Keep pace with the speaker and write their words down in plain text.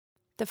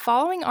The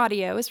following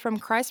audio is from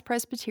Christ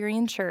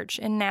Presbyterian Church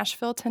in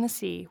Nashville,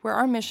 Tennessee, where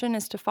our mission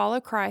is to follow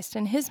Christ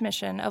in his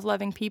mission of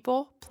loving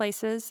people,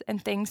 places,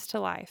 and things to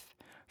life.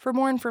 For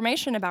more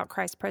information about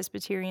Christ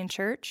Presbyterian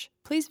Church,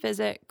 please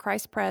visit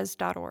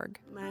christpres.org.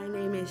 My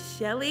name is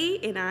Shelly,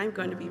 and I'm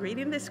going to be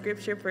reading the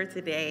scripture for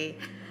today.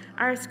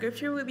 Our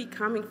scripture will be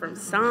coming from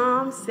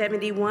Psalm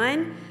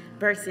 71,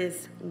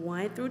 verses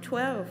 1 through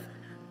 12.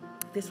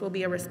 This will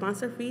be a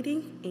responsive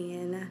reading,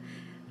 and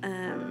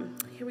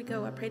here we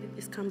go. I pray that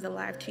this comes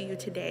alive to you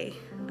today.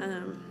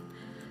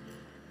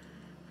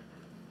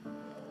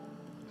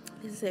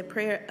 This is a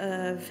prayer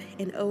of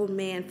an old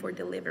man for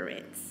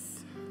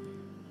deliverance.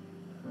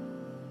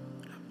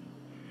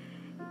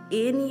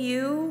 In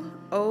you,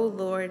 O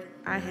Lord,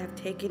 I have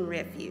taken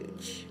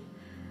refuge.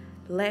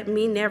 Let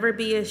me never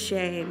be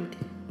ashamed.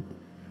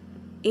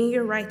 In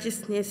your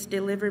righteousness,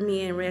 deliver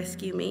me and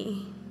rescue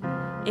me.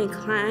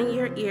 Incline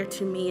your ear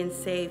to me and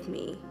save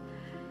me.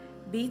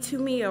 Be to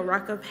me a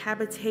rock of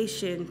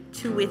habitation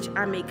to which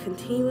I may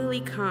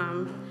continually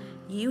come.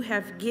 You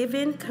have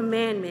given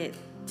commandment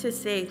to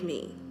save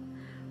me.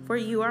 For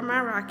you are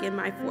my rock and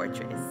my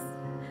fortress.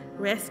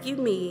 Rescue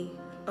me,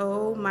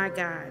 O my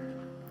God,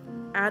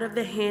 out of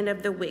the hand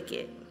of the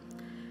wicked,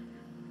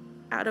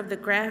 out of the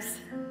grasp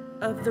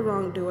of the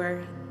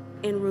wrongdoer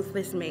and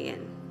ruthless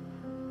man.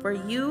 For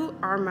you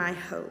are my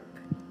hope.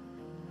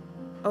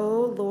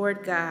 O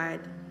Lord God,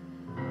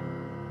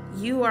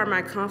 you are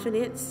my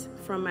confidence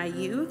from my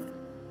youth.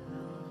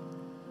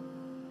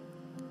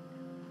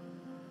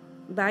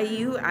 By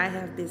you I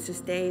have been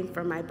sustained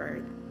from my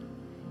birth.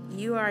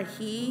 You are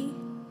he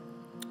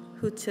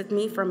who took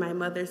me from my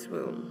mother's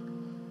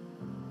womb.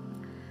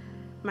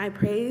 My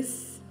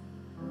praise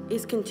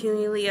is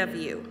continually of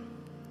you.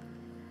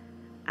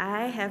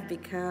 I have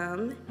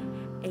become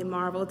a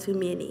marvel to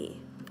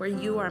many, for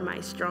you are my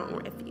strong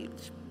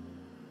refuge.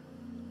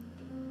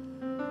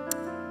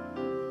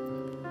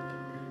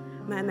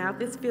 My mouth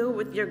is filled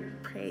with your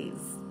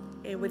praise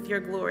and with your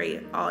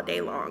glory all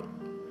day long.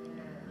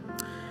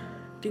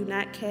 Do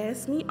not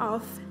cast me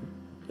off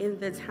in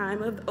the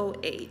time of old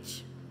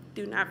age.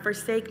 Do not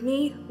forsake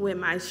me when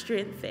my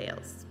strength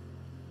fails.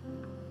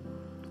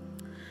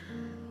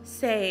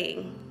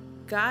 Saying,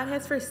 God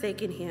has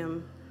forsaken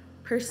him,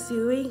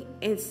 pursuing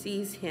and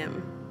seize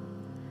him,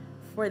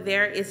 for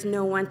there is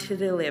no one to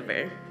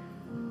deliver.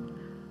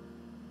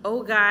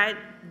 O God,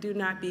 do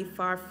not be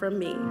far from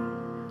me.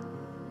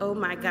 O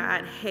my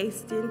God,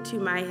 hasten to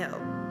my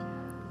help.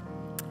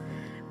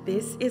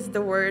 This is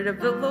the word of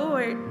the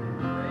Lord.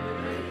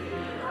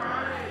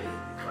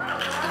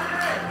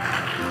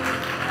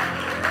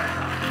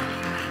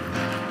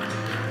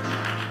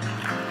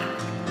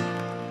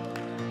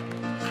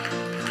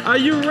 Are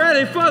you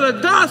ready for the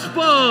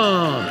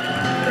gospel?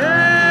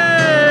 Hey!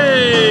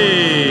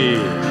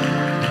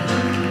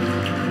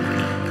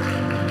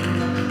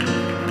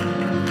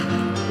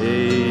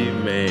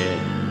 Amen.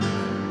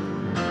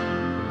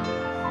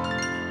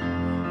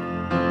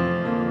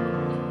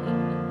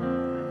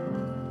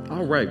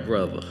 All right,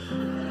 brother.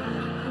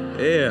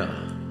 Yeah.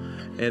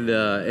 And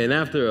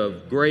after a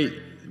great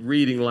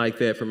reading like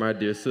that from our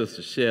dear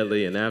sister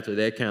Shelley, and after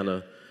that kind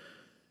of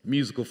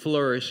musical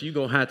flourish, you're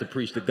going to have to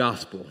preach the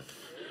gospel.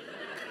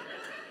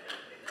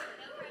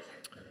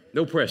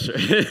 No pressure.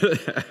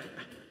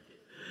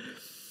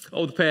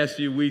 Over the past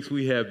few weeks,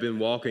 we have been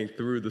walking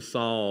through the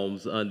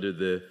Psalms under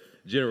the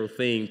general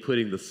theme,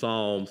 putting the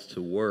Psalms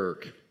to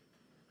work.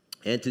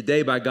 And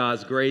today, by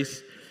God's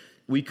grace,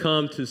 we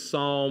come to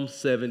Psalm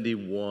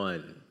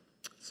 71.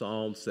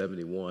 Psalm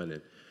 71.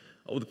 And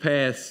over the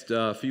past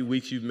few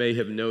weeks, you may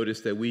have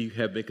noticed that we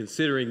have been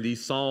considering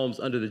these Psalms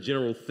under the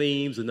general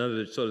themes and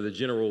under sort of the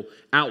general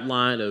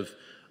outline of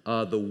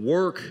the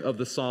work of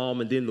the Psalm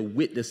and then the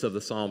witness of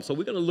the Psalm. So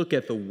we're going to look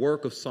at the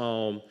work of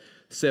Psalm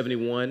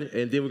 71,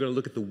 and then we're going to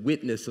look at the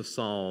witness of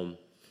Psalm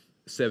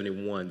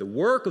 71. The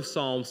work of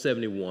Psalm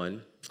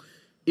 71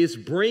 is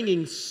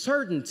bringing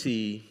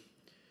certainty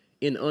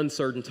in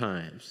uncertain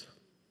times.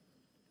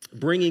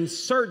 Bringing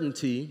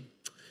certainty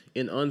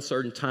in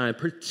uncertain time,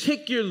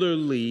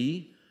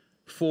 particularly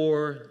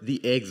for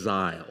the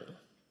exile.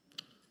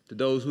 To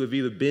those who have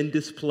either been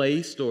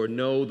displaced or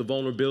know the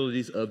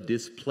vulnerabilities of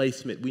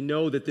displacement. We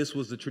know that this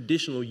was the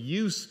traditional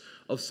use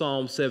of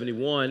Psalm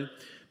 71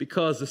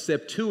 because the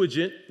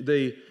Septuagint,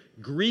 the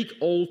Greek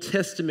Old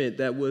Testament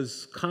that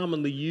was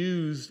commonly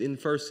used in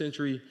first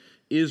century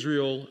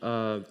Israel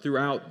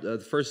throughout the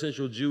first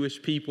century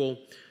Jewish people,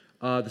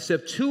 the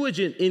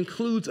Septuagint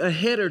includes a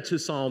header to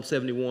Psalm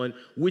 71,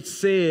 which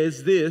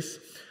says this,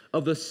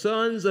 of the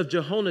sons of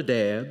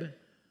Jehonadab,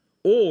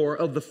 or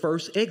of the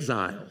first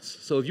exiles.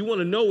 So if you want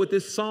to know what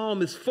this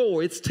psalm is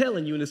for, it's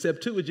telling you in the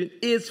Septuagint,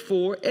 it's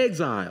for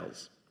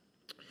exiles.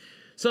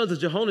 Sons of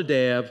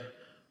Jehonadab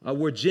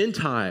were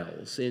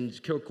Gentiles. And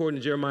according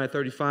to Jeremiah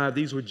 35,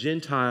 these were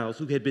Gentiles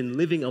who had been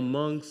living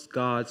amongst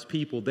God's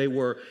people. They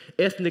were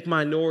ethnic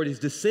minorities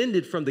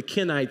descended from the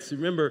Kenites.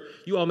 Remember,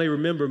 you all may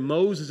remember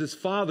Moses'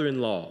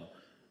 father-in-law.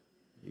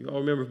 You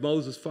all remember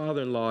Moses'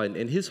 father-in-law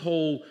and his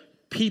whole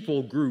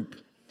people group.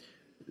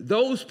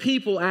 Those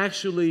people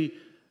actually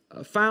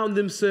found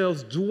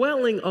themselves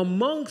dwelling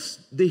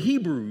amongst the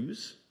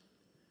Hebrews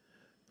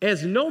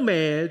as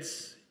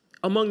nomads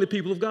among the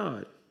people of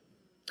God.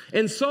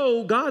 And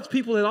so God's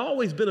people had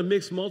always been a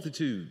mixed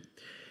multitude.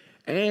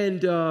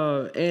 And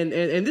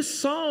this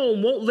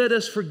psalm won't let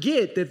us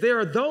forget that there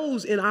are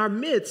those in our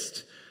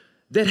midst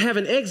that have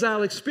an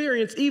exile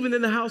experience even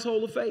in the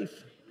household of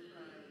faith.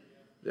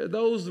 There are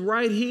those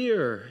right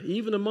here,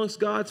 even amongst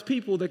God's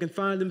people, that can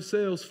find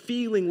themselves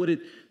feeling what it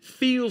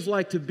feels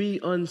like to be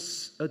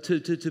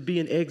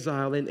in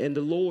exile. And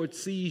the Lord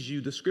sees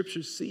you. The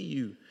scriptures see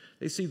you.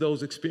 They see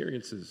those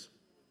experiences.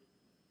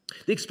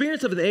 The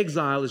experience of an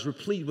exile is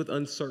replete with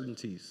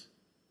uncertainties.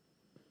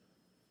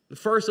 The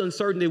first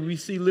uncertainty we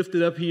see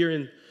lifted up here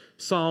in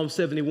Psalm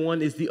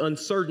 71 is the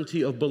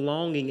uncertainty of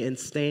belonging and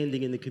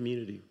standing in the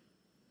community.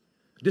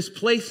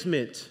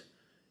 Displacement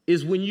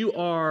is when you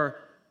are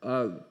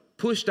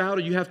pushed out,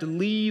 or you have to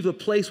leave a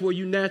place where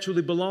you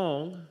naturally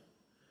belong,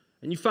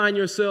 and you find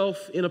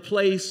yourself in a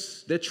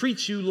place that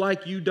treats you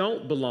like you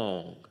don't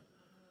belong.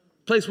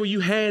 A place where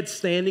you had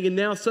standing, and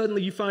now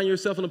suddenly you find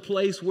yourself in a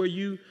place where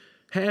you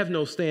have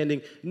no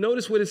standing.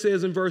 Notice what it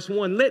says in verse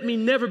 1. Let me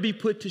never be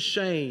put to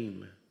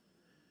shame.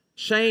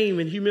 Shame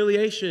and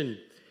humiliation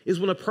is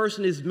when a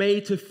person is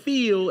made to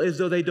feel as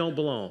though they don't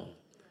belong,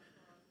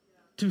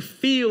 to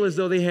feel as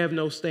though they have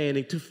no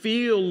standing, to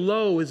feel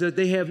low as that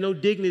they have no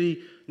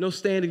dignity, no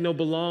standing, no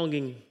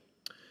belonging.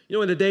 You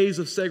know, in the days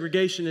of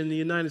segregation in the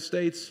United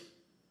States,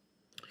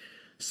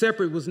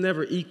 separate was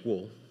never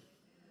equal.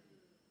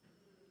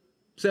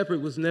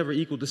 Separate was never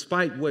equal.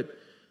 Despite what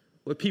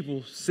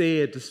people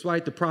said,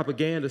 despite the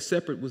propaganda,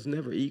 separate was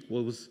never equal.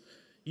 It was,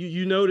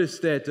 you notice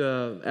that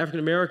African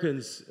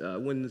Americans,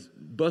 when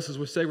buses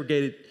were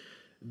segregated,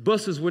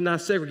 buses were not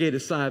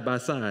segregated side by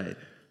side.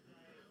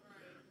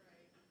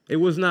 It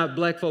was not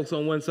black folks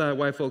on one side,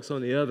 white folks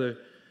on the other.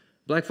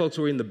 Black folks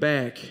were in the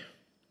back.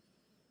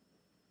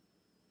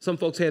 Some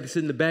folks had to sit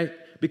in the back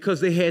because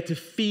they had to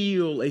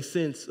feel a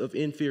sense of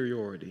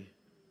inferiority.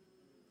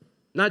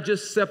 Not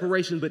just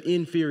separation, but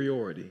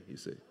inferiority, you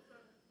see.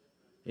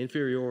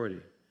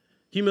 Inferiority.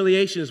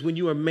 Humiliation is when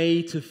you are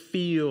made to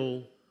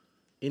feel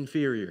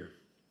inferior.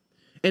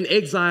 And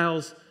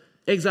exiles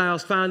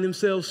found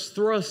themselves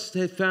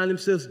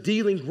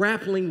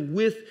grappling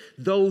with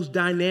those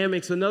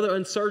dynamics. Another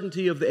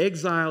uncertainty of the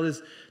exile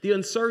is the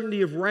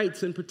uncertainty of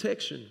rights and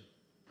protection.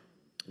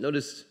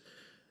 Notice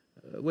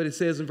what it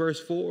says in verse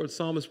 4. The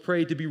psalmist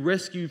prayed to be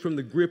rescued from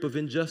the grip of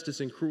injustice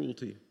and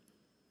cruelty.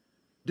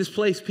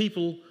 Displaced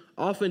people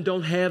often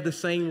don't have the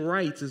same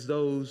rights as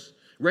those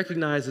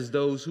recognized as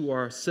those who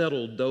are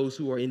settled, those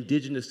who are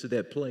indigenous to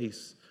that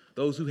place,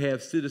 those who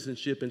have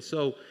citizenship. And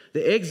so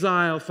the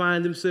exile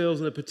find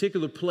themselves in a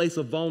particular place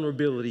of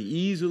vulnerability,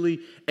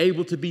 easily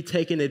able to be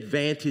taken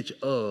advantage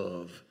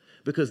of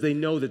because they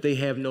know that they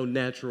have no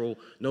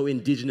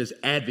indigenous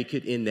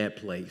advocate in that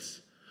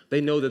place.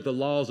 They know that the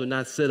laws are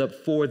not set up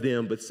for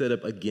them, but set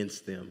up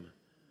against them.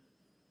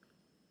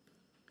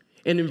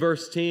 And in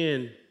verse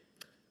 10,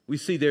 we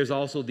see there's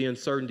also the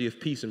uncertainty of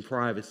peace and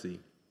privacy.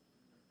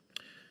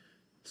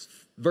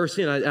 Verse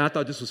 10, I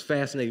thought this was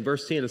fascinating.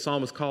 Verse 10, the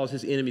psalmist calls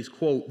his enemies,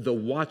 quote, the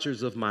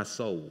watchers of my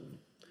soul.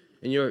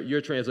 In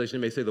your translation, it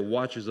may say the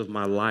watchers of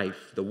my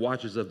life, the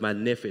watchers of my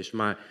nephesh,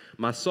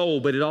 my soul,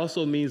 but it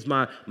also means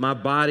my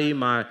body,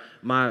 my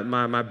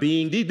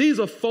being. These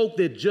are folk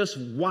that just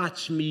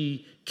watch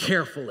me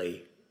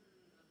carefully.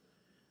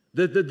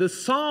 The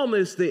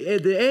psalmist,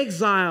 the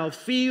exile,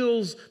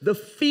 feels the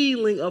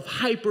feeling of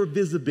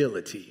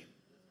hypervisibility.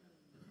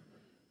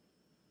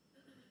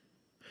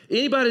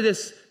 Anybody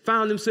that's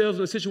found themselves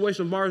in a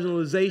situation of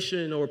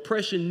marginalization or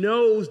oppression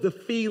knows the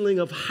feeling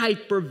of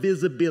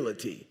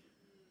hypervisibility.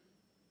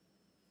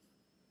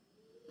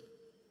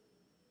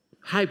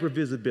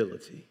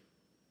 Hypervisibility.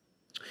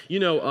 You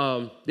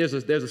know, there's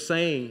a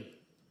saying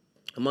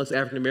amongst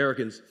African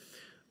Americans.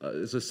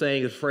 It's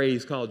a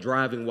phrase called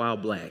driving while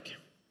black.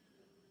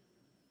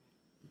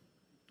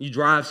 You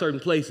drive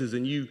certain places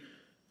and you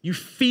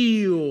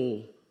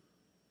feel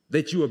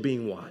that you are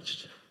being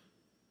watched.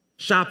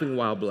 Shopping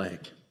while black.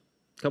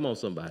 Come on,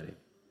 somebody.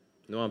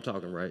 You know I'm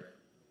talking, right?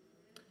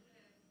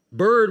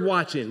 Bird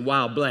watching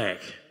while black.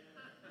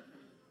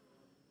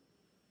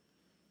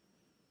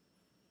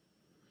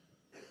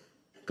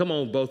 Come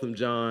on, Botham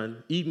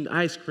John. Eating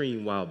ice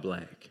cream while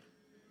black.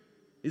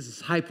 This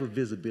is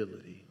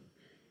hypervisibility.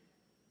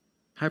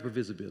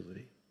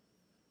 Hypervisibility.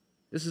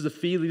 This is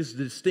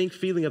the distinct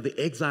feeling of the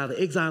exile. The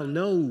exile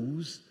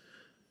knows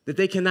that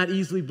they cannot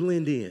easily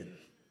blend in.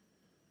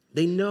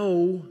 They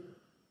know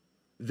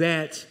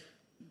that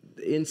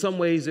in some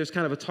ways there's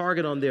kind of a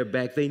target on their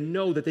back. They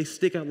know that they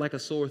stick out like a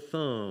sore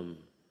thumb.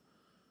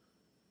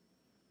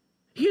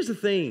 Here's the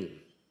thing.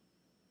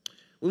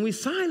 When we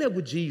sign up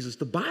with Jesus,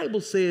 the Bible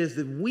says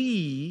that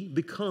we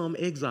become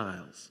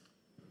exiles,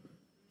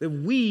 that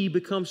we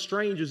become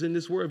strangers in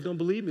this world. If you don't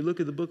believe me, look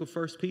at the book of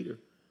 1 Peter.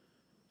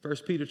 1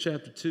 Peter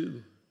chapter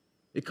 2.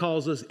 It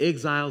calls us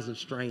exiles and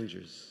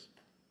strangers.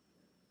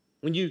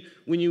 When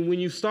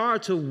you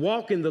start to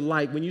walk in the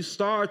light, when you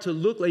start to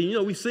look like,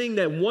 we sing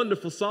that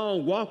wonderful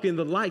song, Walk in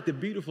the Light, the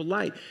beautiful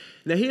light.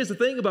 Now, here's the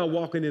thing about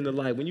walking in the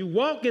light. When you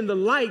walk in the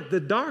light, the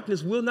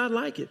darkness will not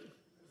like it.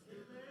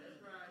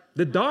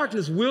 The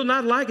darkness will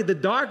not like it. The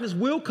darkness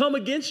will come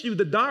against you.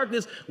 The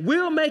darkness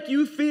will make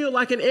you feel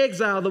like an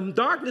exile. The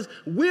darkness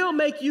will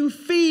make you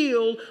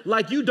feel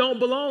like you don't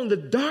belong. The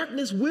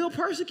darkness will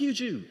persecute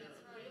you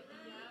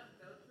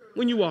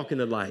when you walk in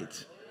the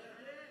light.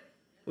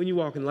 When you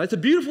walk in the light. It's a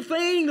beautiful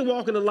thing to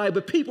walk in the light,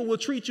 but people will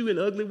treat you in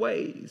ugly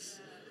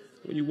ways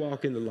when you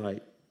walk in the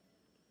light.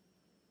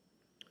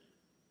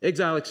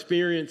 Exile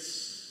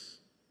experience,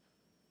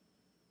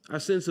 our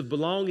sense of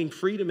belonging,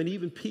 freedom, and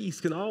even peace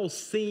can all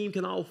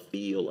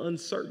feel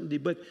uncertainty.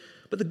 But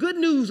the good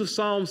news of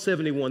Psalm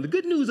 71, the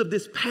good news of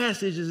this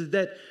passage is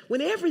that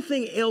when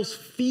everything else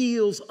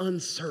feels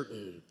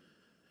uncertain,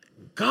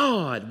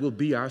 God will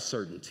be our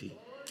certainty.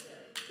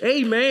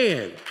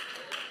 Amen.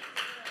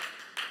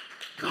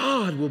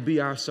 God will be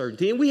our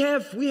certainty. And we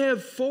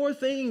have four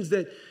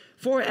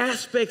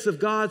aspects of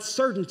God's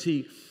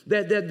certainty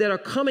that are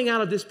coming out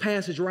of this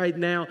passage right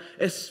now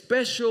as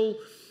special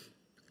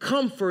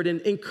comfort and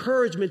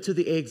encouragement to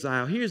the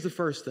exile. Here's the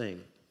first thing.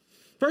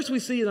 First, we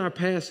see in our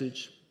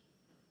passage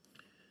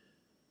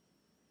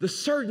the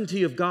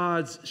certainty of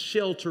God's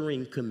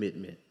sheltering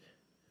commitment.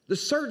 The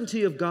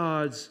certainty of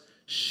God's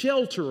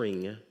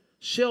sheltering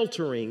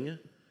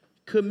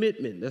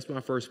commitment. That's my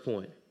first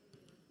point.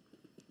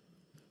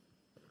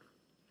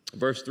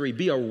 Verse 3,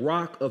 be a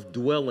rock of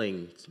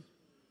dwelling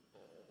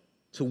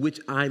to which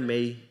I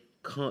may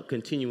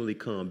continually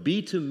come.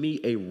 Be to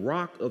me a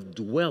rock of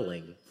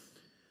dwelling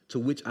to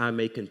which I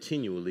may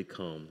continually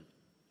come.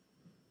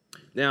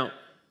 Now,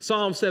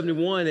 Psalm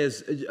 71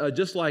 is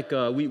just like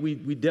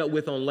we dealt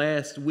with on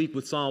last week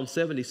with Psalm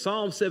 70.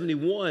 Psalm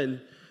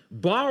 71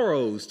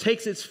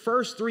 takes its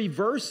first three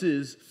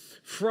verses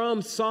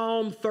from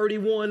Psalm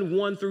 31,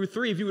 1 through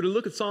 3. If you were to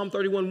look at Psalm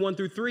 31, 1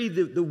 through 3,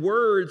 the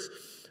words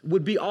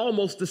would be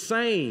almost the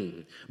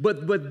same.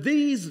 But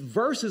these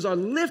verses are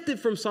lifted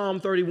from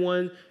Psalm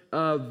 31,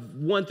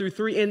 1 through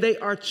 3, and they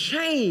are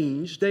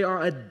changed. They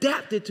are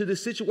adapted to the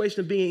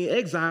situation of being in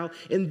exile,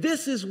 and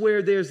this is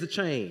where there's the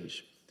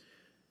change.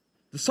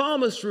 The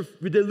psalmist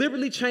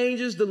deliberately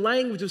changes the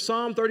language of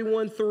Psalm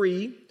 31,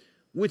 3,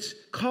 which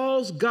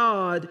calls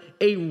God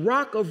a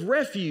rock of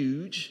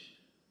refuge.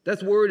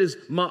 That word is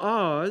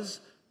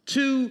ma'az,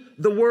 to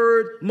the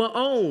word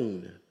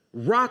ma'on,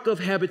 rock of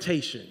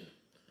habitation.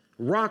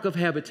 Rock of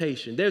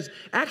habitation. There's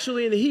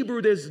actually in the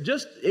Hebrew, there's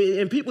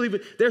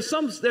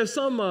some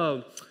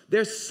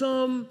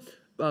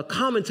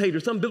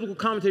commentators, some biblical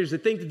commentators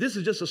that think that this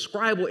is just a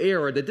scribal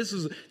error, that this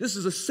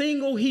is a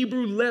single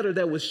Hebrew letter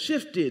that was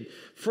shifted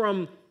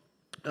from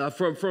one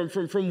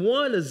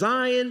letter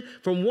Zion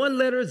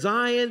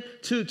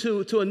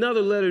to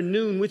another letter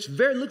Nun, which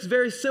looks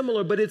very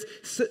similar, but it's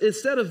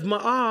instead of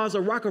ma'az,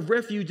 a rock of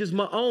refuge, is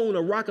ma'on,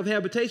 a rock of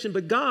habitation.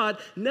 But God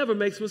never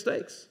makes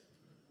mistakes.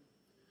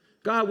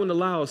 God wouldn't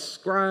allow a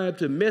scribe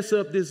to mess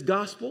up this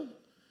gospel,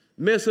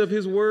 mess up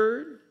his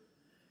word.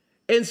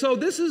 And so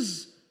this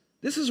is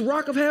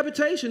rock of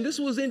habitation. This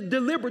was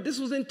deliberate. This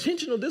was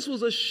intentional. This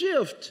was a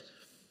shift.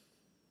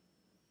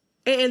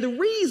 And the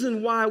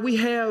reason why we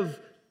have,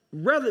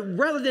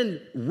 rather than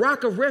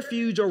rock of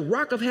refuge or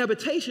rock of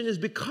habitation, is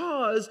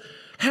because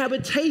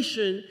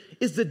habitation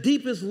is the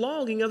deepest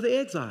longing of the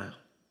exile.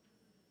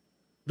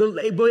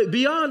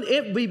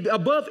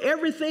 Above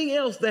everything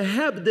else,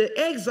 the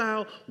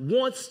exile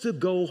wants to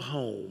go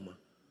home.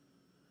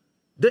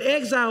 The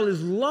exile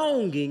is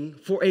longing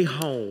for a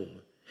home.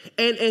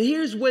 And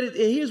here's what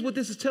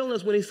this is telling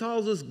us when he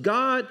calls us,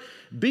 God,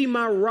 be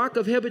my rock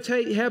of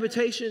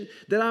habitation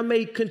that I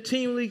may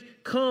continually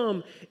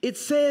come. It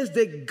says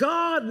that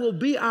God will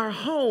be our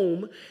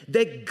home,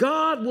 that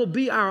God will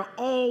be our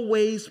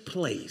always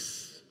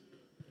place.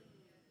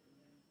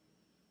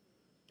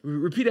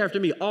 Repeat after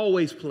me,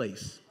 always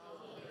place.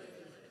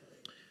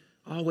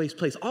 Always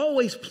place.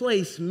 Always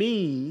place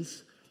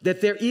means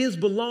that there is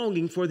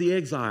belonging for the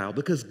exile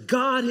because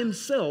God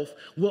himself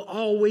will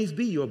always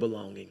be your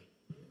belonging.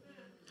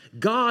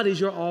 God is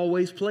your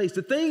always place.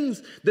 The thing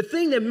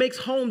that makes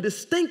home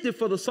distinctive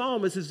for the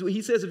psalmist is,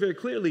 he says it very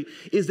clearly,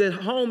 is that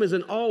home is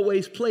an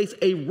always place,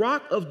 a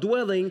rock of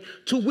dwelling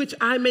to which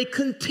I may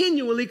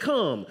continually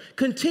come.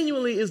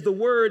 Continually is the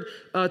word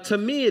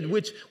tamid,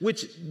 which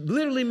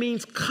literally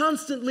means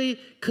constantly,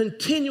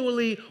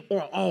 continually,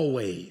 or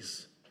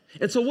always.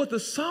 And so what the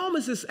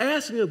psalmist is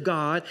asking of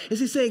God is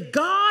he's saying,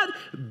 God,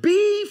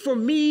 be for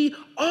me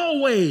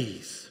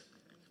always.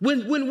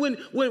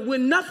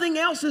 When nothing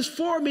else is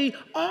for me,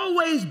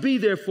 always be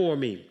there for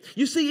me.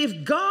 You see,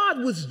 if God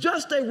was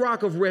just a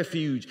rock of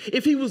refuge,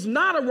 if he was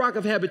not a rock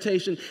of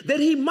habitation, then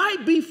he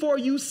might be for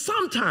you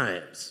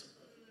sometimes.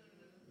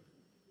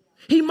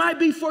 He might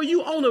be for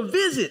you on a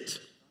visit.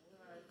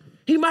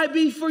 He might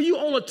be for you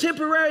on a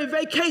temporary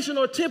vacation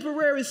or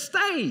temporary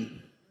stay.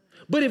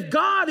 But if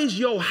God is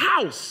your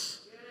house,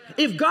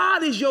 If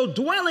God is your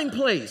dwelling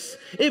place,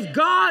 if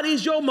God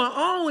is your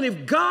ma'on,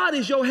 if God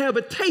is your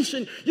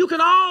habitation, you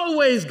can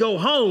always go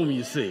home,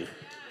 you see.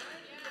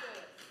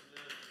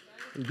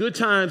 In good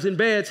times, in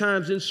bad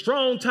times, in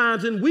strong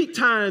times, in weak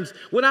times,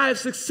 when I have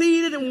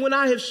succeeded and when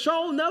I have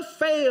shown enough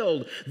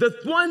failed, the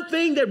one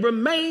thing that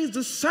remains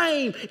the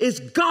same is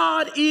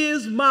God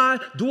is my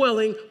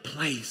dwelling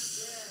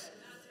place.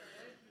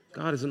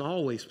 God is an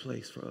always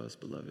place for us,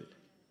 beloved.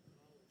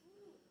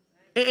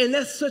 And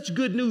that's such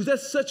good news.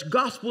 That's such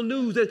gospel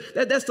news.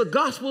 That's the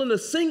gospel in a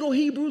single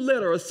Hebrew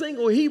letter, a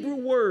single Hebrew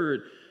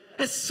word.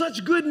 That's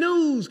such good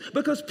news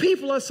because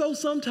people are so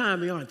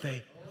sometimey, aren't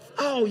they?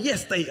 Oh,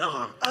 yes, they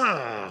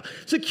are.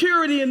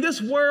 Security in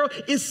this world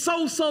is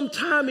so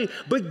sometimey,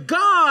 but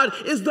God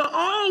is the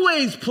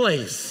always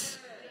place.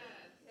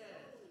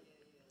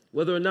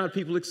 Whether or not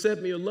people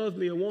accept me or love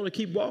me or want to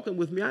keep walking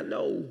with me, I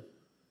know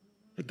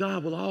that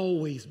God will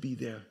always be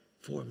there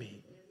for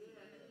me.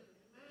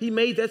 He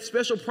made that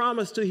special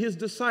promise to his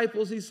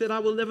disciples. He said, I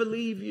will never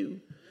leave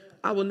you.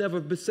 I will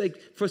never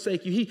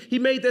forsake you. He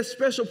made that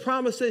special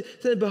promise, saying,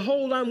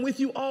 behold, I'm with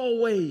you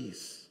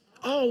always.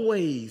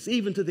 Always,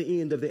 even to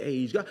the end of the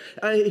age. God,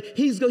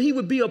 he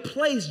would be a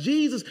place.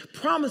 Jesus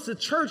promised the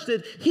church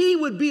that he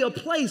would be a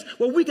place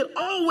where we could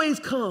always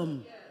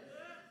come.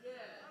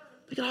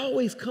 We can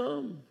always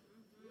come.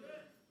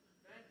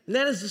 And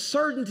that is the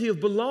certainty of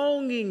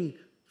belonging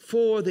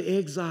for the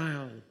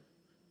exile.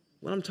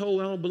 When I'm told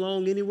I don't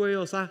belong anywhere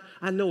else, I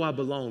know I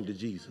belong to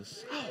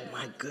Jesus. Oh,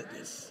 my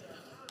goodness.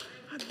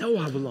 I know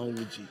I belong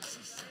to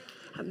Jesus.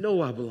 I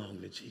know I belong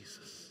to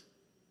Jesus.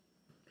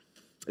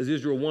 As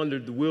Israel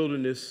wandered the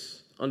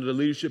wilderness under the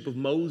leadership of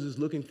Moses,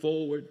 looking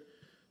forward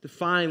to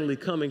finally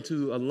coming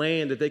to a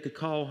land that they could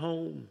call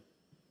home,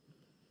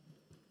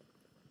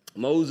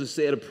 Moses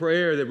said a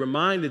prayer that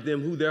reminded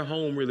them who their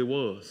home really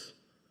was.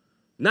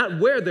 Not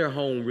where their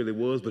home really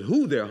was, but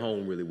who their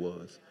home really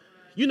was.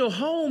 You know,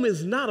 home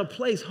is not a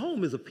place.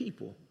 Home is a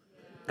people.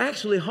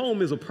 Actually,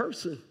 home is a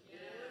person.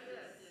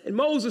 And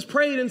Moses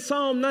prayed in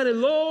Psalm 90,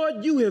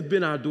 Lord, you have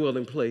been our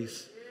dwelling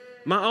place.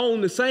 My own,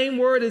 the same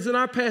word is in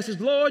our passage.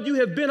 Lord, you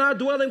have been our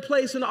dwelling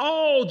place in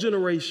all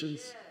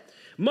generations.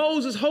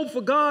 Moses' hope for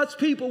God's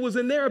people was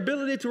not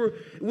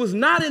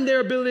in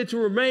their ability to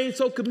remain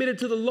so committed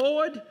to the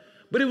Lord,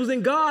 but it was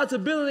in God's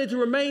ability to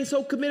remain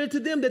so committed to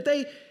them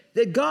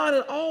that God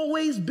had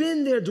always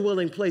been their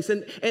dwelling place.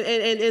 And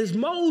as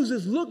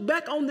Moses looked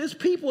back on this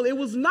people, it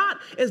was not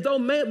as though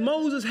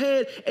Moses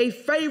had a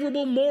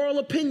favorable moral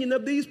opinion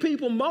of these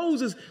people.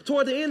 Moses,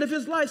 toward the end of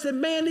his life, said,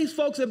 man, these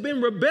folks have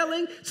been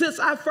rebelling since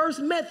I first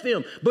met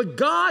them. But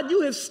God,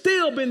 you have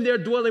still been their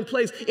dwelling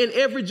place in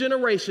every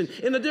generation.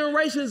 In the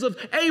generations of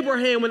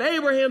Abraham, when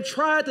Abraham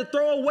tried to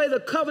throw away the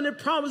covenant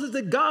promises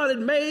that God had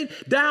made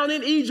down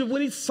in Egypt,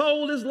 when he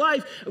sold his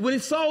wife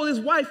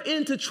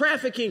into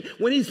trafficking,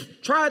 when he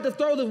tried to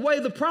throw away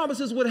the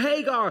promises with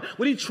Hagar,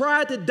 when he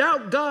tried to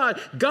doubt God,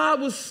 God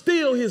was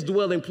still his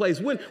dwelling place.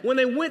 When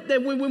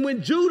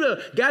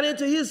Judah got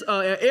into his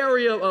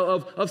area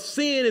of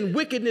sin and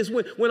wickedness,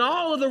 when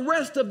all of the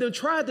rest of them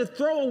tried to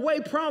throw away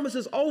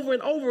promises over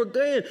and over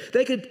again,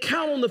 they could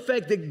count on the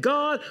fact that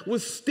God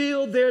was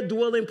still their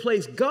dwelling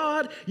place.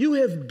 God, you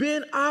have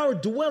been our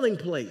dwelling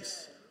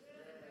place.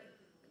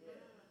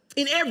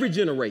 In every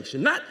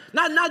generation, not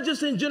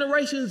just in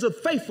generations of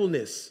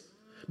faithfulness,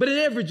 but in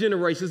every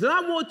generation. And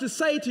I want to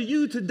say to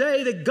you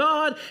today that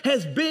God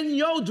has been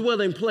your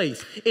dwelling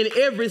place in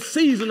every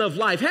season of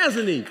life,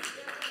 hasn't he?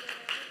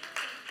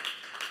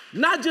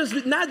 Not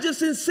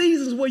just in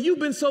seasons where you've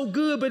been so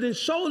good, but in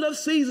sure enough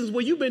seasons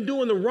where you've been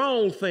doing the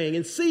wrong thing,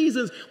 in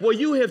seasons where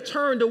you have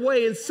turned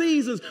away, in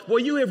seasons where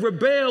you have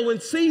rebelled,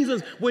 in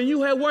seasons when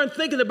you weren't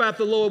thinking about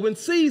the Lord, in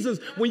seasons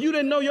when you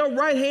didn't know your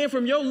right hand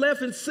from your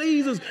left, in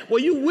seasons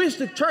where you wish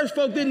the church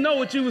folk didn't know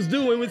what you was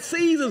doing, in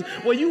seasons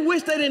where you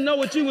wish they didn't know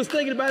what you was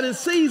thinking about, in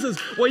seasons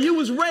where you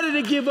was ready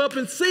to give up,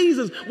 in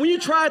seasons when you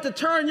tried to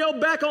turn your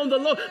back on the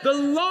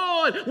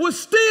Lord was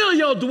still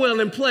your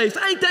dwelling place.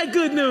 Ain't that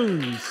good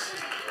news?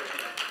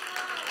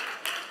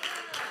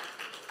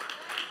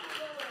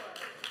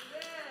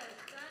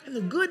 And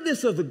the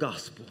goodness of the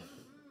gospel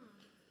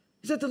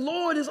is that the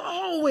Lord is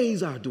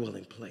always our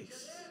dwelling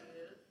place.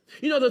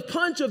 You know, the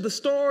punch of the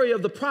story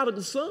of the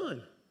prodigal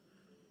son,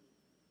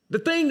 the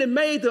thing that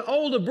made the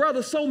older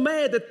brother so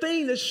mad, the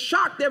thing that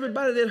shocked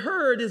everybody that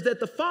heard is that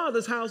the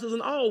father's house is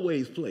an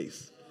always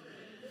place.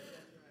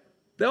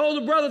 The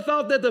older brother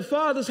thought that the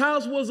father's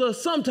house was a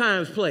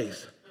sometimes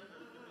place.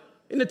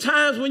 In the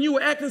times when you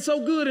were acting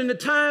so good, in the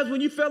times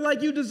when you felt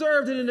like you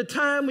deserved it, in the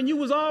time when you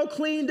was all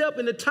cleaned up,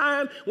 in the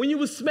time when you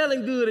was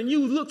smelling good and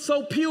you looked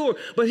so pure.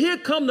 But here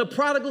come the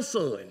prodigal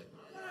son.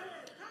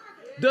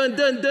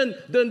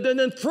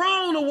 done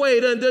thrown away,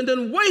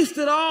 done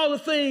wasted all the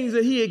things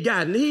that he had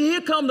gotten.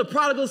 Here come the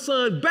prodigal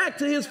son back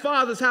to his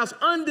father's house,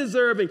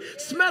 undeserving,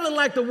 smelling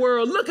like the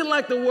world, looking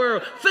like the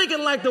world,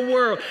 thinking like the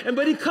world.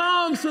 But he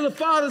comes to the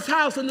father's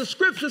house, and the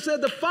scripture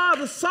said the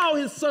father saw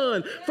his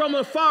son from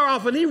afar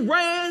off, and he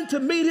ran to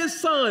meet his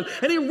son,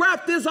 and he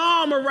wrapped his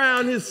arm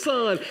around his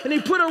son, and he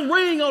put a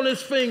ring on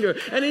his finger,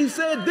 and he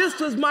said, "This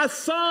was my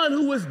son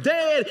who was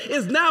dead,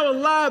 is now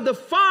alive." The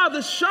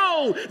father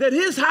showed that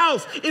his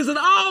house is an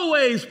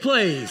always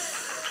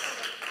place.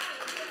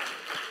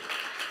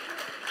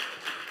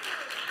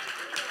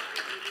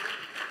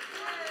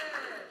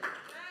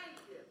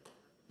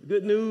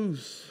 Good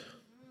news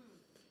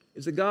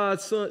is that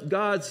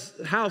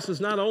God's house is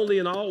not only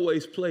an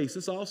always place,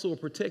 it's also a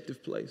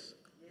protective place.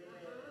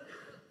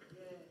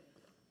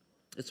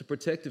 It's a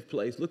protective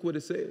place. Look what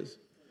it says.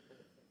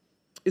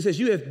 It says,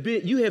 you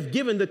have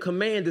given the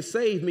command to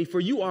save me, for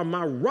you are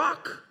my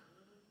rock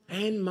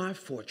and my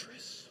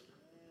fortress.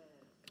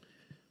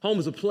 Home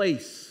is a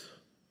place,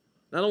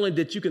 not only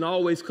that you can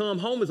always come,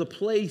 home is a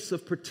place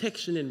of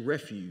protection and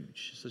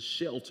refuge. It's a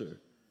shelter.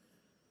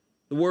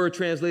 The word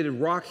translated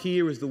rock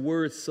here is the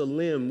word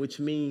salim, which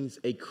means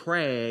a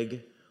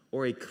crag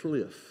or a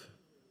cliff.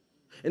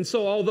 And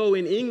so although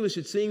in English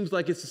it seems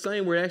like it's the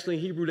same word, actually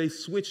in Hebrew they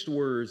switched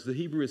words. The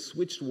Hebrew has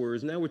switched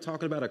words. Now we're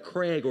talking about a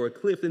crag or a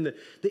cliff. And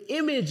the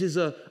image is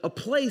a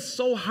place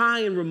so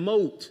high and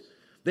remote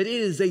that it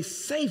is a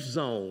safe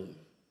zone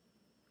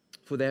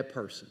for that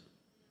person.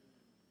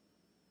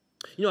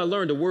 You know, I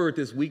learned a word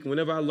this week.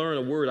 Whenever I learn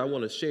a word, I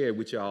want to share it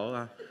with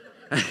y'all.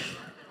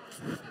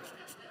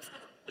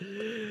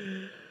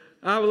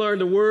 I've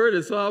learned a word,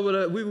 and so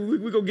we're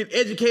going to get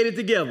educated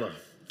together.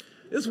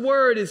 This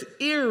word is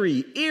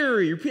eerie.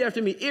 Eerie. Repeat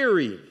after me,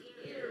 eerie.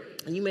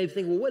 And you may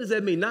think, well, what does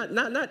that mean?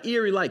 Not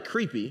eerie like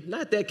creepy.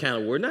 Not that kind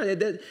of word. Not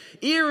that.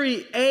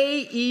 Eerie,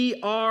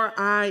 A-E-R-I-E.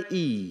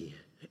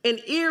 An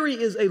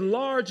eyrie is a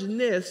large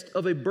nest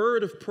of a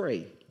bird of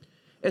prey,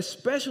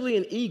 especially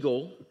an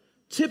eagle,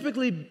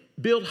 typically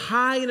built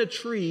high in a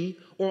tree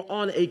or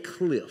on a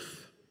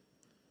cliff.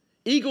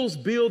 Eagles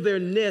build their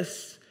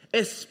nests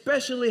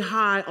especially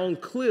high on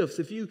cliffs.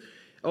 If you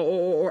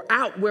or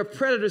out where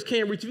predators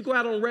can't reach. If you go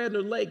out on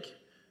Radnor Lake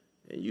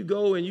and you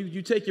go and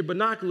you take your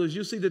binoculars,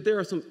 you'll see that there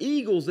are some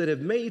eagles that have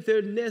made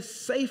their nests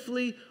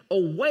safely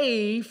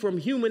away from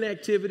human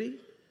activity,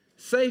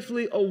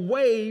 safely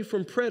away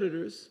from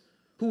predators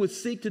who would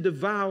seek to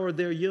devour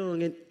their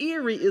young. And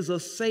eyrie is a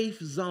safe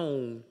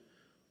zone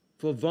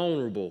for the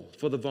vulnerable.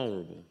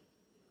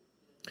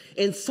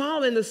 And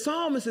the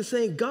psalmist is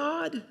saying,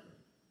 God,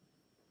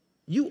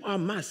 you are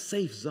my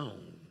safe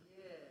zone.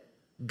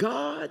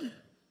 God,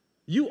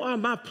 you are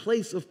my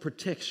place of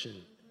protection.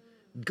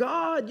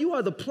 God, you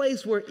are the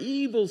place where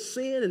evil,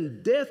 sin,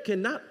 and death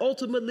cannot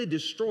ultimately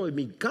destroy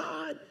me.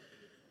 God,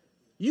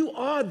 you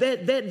are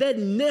that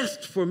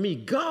nest for me.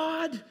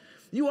 God,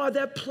 you are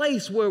that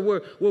place where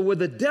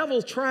the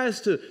devil tries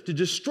to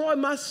destroy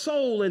my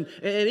soul and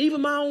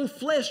even my own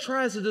flesh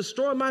tries to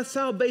destroy my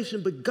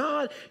salvation. But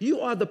God, you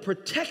are the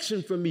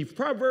protection for me.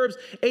 Proverbs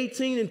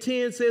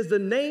 18:10 says, the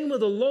name of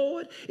the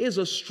Lord is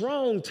a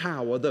strong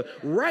tower. The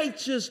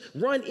righteous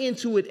run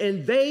into it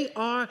and they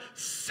are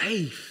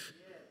safe.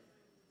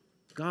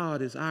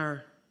 God is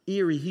our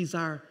eyrie. He's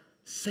our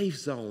safe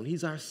zone.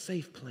 He's our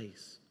safe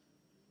place.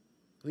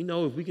 We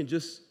know if we can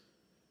just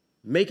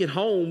make it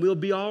home, we'll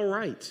be all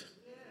right.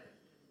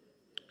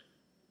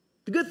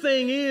 The good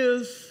thing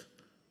is,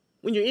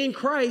 when you're in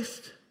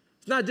Christ,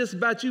 it's not just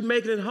about you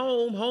making it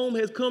home. Home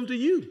has come to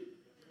you.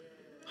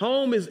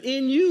 Home is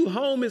in you.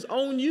 Home is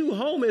on you.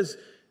 Home has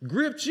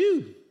gripped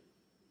you.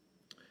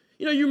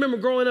 You know, you remember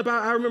growing up,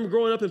 I remember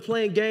growing up and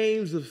playing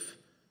games of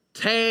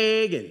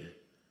tag and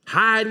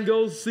hide and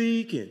go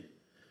seek and,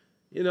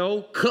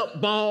 cup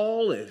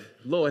ball and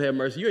Lord have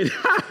mercy. You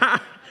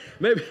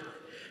ain't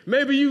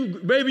Maybe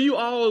you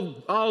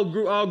all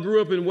grew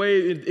up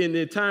in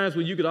the times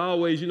when you could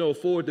always,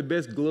 afford the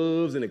best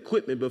gloves and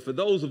equipment. But for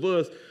those of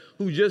us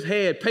who just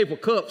had paper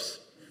cups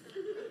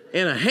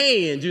and a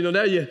hand,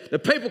 the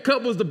paper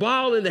cup was the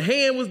ball and the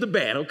hand was the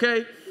bat,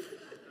 okay?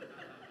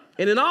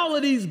 And in all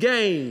of these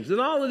games, there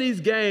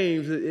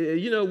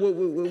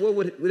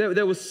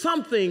was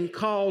something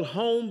called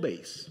home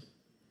base.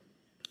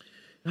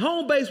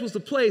 Home base was the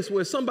place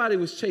where somebody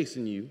was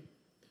chasing you.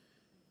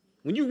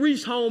 When you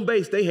reached home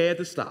base, they had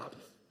to stop.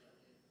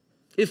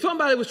 If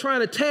somebody was trying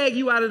to tag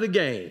you out of the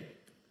game,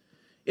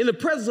 in the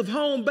presence of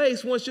home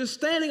base, once you're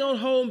standing on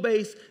home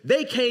base,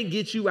 they can't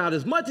get you out.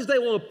 As much as they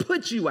want to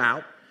put you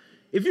out,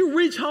 if you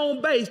reach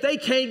home base, they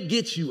can't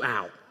get you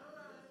out.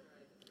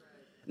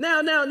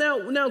 Now,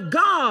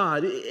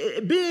 God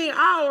being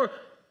our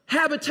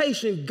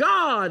habitation,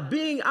 God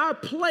being our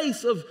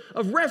place of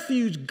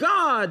refuge,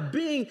 God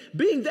being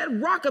that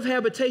rock of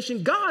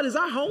habitation, God is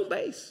our home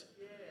base.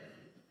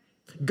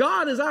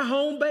 God is our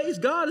home base.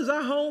 God is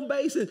our home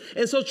base.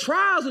 And so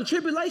trials and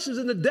tribulations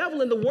and the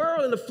devil and the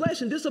world and the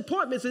flesh and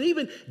disappointments and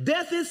even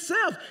death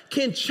itself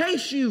can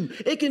chase you.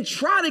 It can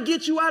try to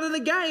get you out of the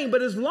game.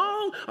 But as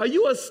long as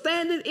you are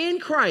standing in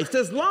Christ,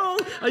 as long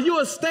as you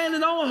are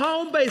standing on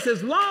home base,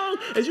 as long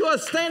as you are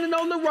standing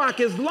on the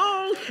rock, as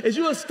long as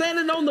you are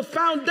standing on the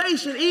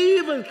foundation,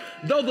 even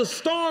though the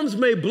storms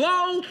may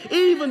blow,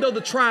 even though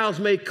the trials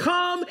may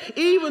come,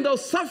 even though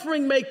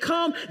suffering may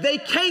come, they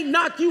can't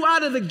knock you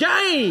out of the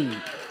game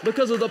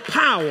because of the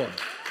power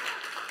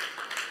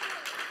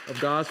of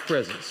God's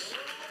presence.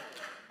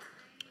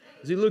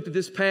 As he looked at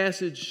this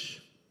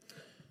passage,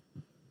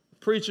 the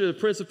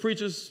Prince of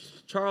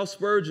Preachers, Charles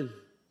Spurgeon,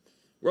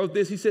 wrote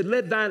this. He said,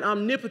 "Let thine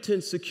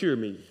omnipotence secure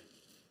me,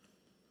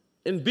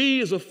 and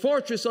be as a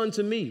fortress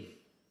unto me."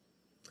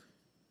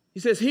 He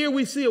says, here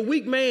we see a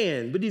weak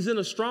man, but he's in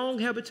a strong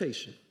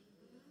habitation.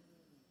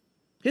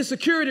 His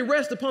security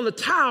rests upon the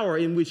tower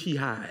in which he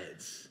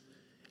hides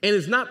and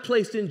is not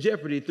placed in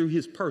jeopardy through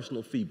his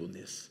personal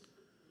feebleness.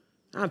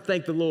 I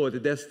thank the Lord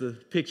that that's the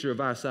picture of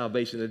our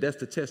salvation, that that's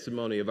the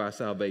testimony of our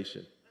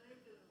salvation.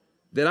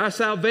 That our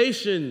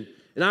salvation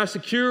and our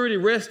security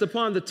rest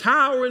upon the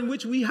tower in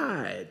which we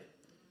hide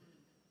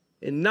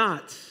and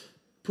not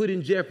put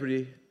in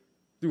jeopardy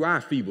through our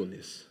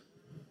feebleness,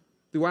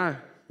 through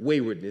our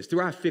waywardness,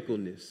 through our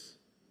fickleness,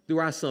 through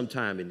our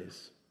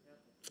sometiminess.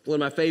 One of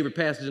my favorite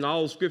passages in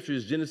all of Scripture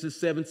is Genesis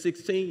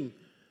 7:16.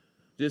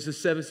 Genesis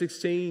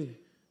 7:16.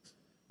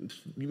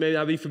 You may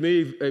not be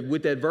familiar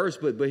with that verse,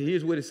 but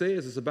here's what it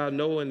says. It's about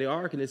Noah and the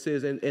ark, and it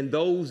says, and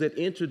those that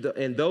entered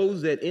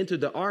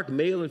the ark,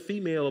 male and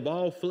female of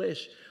all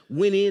flesh,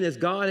 went in as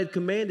God had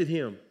commanded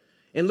him.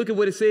 And look at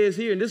what it says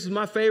here, and this is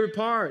my favorite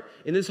part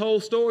in this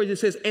whole story. It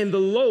says, and the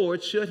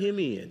Lord shut him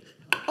in.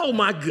 Oh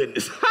my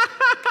goodness.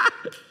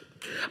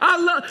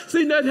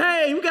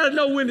 Hey, we got to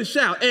know when to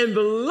shout. And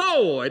the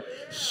Lord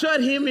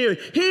shut him in.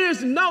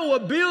 Here's Noah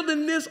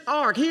building this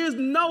ark. Here's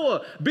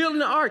Noah building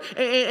the ark.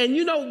 And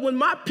you know, when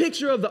my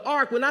picture of the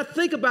ark, when I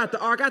think about the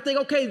ark, I think,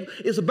 okay,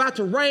 it's about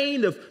to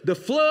rain. The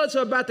floods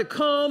are about to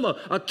come.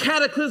 A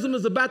cataclysm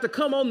is about to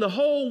come on the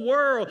whole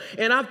world.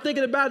 And I'm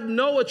thinking about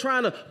Noah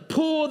trying to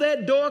pull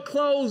that door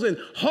closed and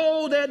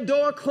hold that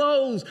door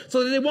closed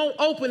so that it won't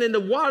open and the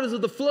waters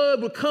of the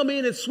flood would come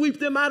in and sweep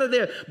them out of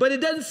there. But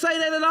it doesn't say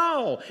that at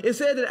all. It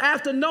said that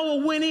after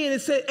Noah went in, it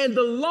said, and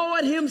the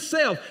Lord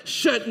himself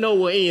shut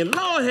Noah in.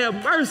 Lord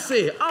have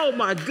mercy. Oh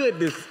my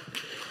goodness.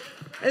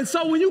 And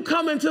so when you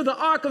come into the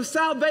ark of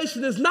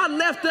salvation, it's not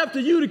left up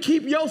to you to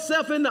keep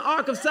yourself in the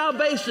ark of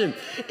salvation.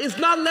 It's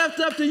not left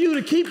up to you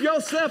to keep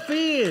yourself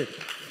in.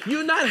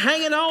 You're not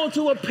hanging on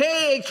to a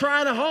peg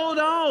trying to hold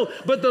on,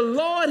 but the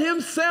Lord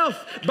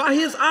himself, by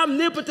his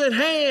omnipotent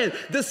hand,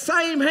 the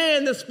same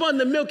hand that spun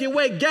the Milky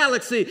Way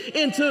galaxy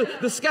into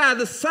the sky,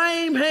 the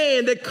same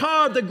hand that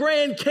carved the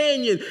Grand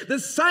Canyon, the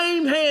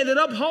same hand that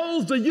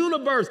upholds the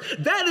universe,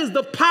 that is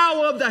the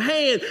power of the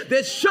hand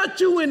that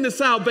shut you into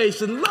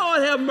salvation.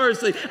 Lord have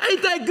mercy.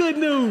 Ain't that good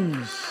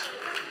news?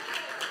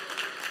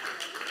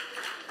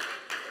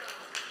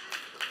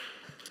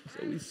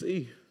 So we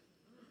see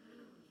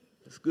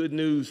good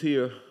news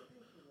here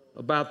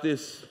about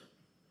this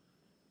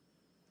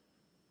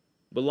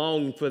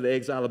belonging for the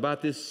exile,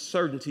 about this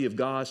certainty of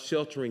God's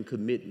sheltering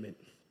commitment.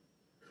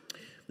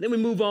 Then we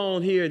move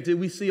on here until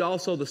we see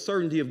also the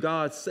certainty of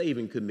God's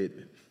saving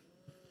commitment.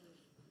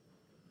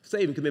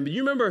 Saving commitment.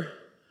 You remember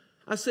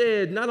I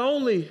said not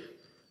only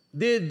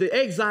did the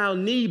exile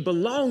need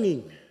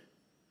belonging,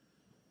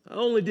 not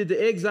only did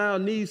the exile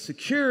need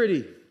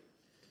security,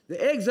 the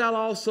exile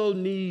also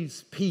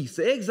needs peace.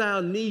 The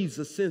exile needs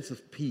a sense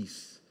of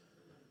peace.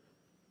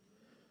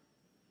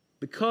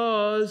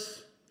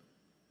 Because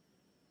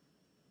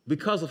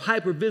of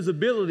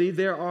hypervisibility,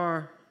 there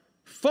are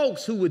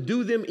folks who would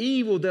do them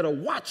evil that are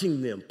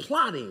watching them,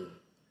 plotting.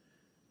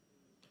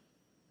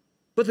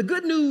 But the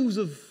good news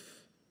of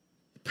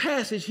the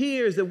passage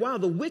here is that while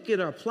the wicked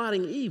are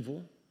plotting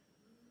evil,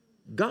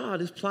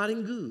 God is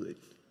plotting good.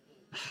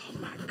 Oh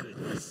my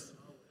goodness.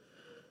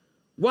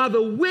 While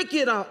the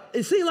wicked are,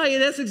 it seems like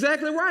that's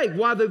exactly right.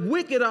 While the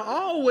wicked are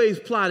always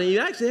plotting, you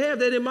actually have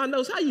that in my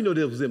notes. How you know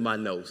that was in my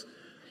notes?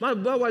 My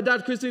wife,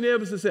 Dr. Christine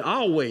Emerson, said,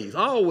 always.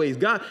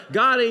 God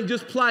ain't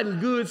just plotting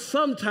good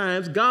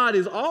sometimes. God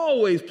is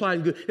always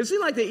plotting good. It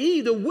seems like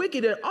the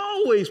wicked are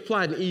always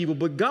plotting evil,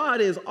 but God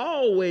is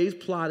always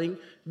plotting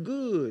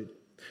good.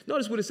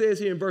 Notice what it says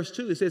here in verse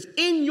 2. It says,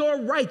 in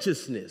your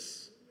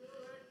righteousness,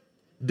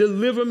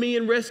 deliver me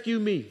and rescue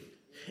me.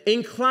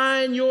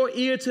 Incline your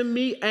ear to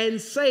me and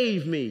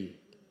save me.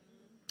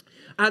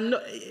 I know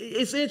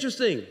it's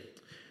interesting.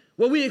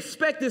 What we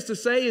expect this to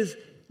say is,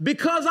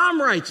 because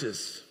I'm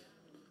righteous,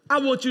 I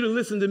want you to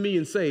listen to me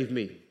and save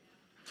me.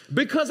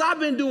 Because I've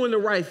been doing the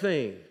right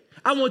thing,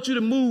 I want you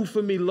to move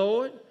for me,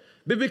 Lord.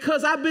 But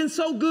because I've been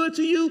so good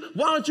to you,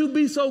 why don't you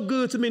be so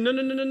good to me?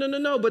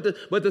 No. But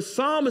the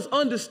psalmist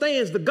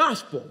understands the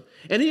gospel.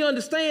 And he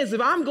understands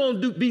if I'm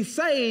going to be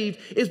saved,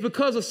 it's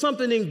because of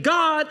something in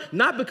God,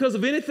 not because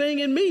of anything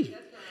in me.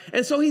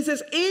 And so he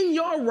says, in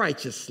your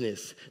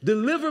righteousness,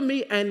 deliver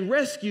me and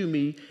rescue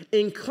me.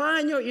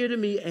 Incline your ear to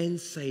me and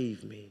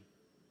save me.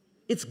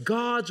 It's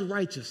God's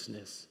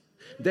righteousness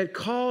that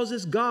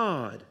causes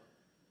God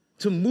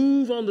to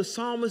move on the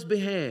psalmist's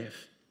behalf.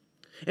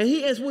 And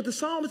he, as what the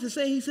psalmist is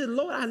saying, he said,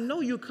 Lord, I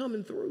know you're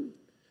coming through.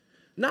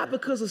 Not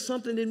because of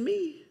something in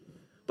me,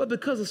 but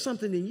because of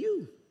something in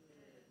you.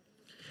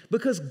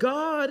 Because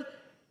God,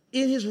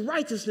 in his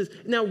righteousness,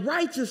 now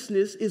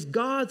righteousness is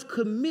God's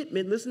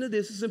commitment. Listen to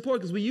this, it's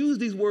important because we use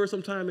these words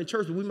sometime in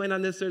church, but we might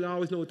not necessarily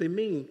always know what they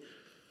mean.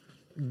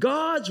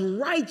 God's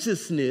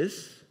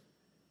righteousness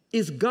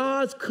is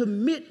God's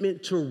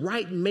commitment to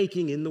right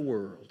making in the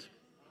world.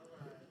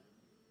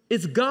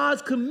 It's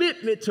God's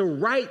commitment to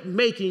right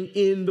making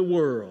in the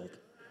world.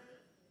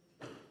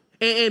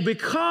 And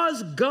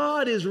because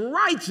God is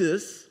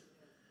righteous,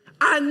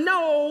 I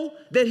know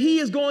that he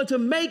is going to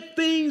make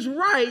things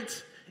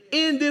right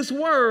in this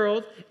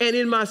world and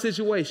in my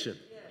situation.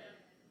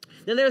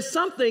 Now, there's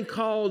something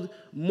called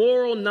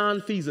moral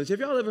nonfeasance. Have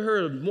y'all ever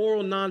heard of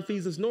moral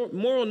nonfeasance?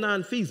 Moral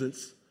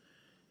nonfeasance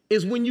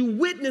is when you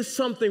witness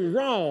something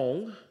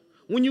wrong,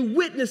 when you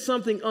witness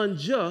something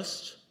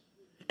unjust,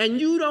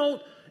 and you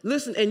don't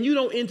listen and you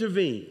don't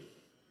intervene.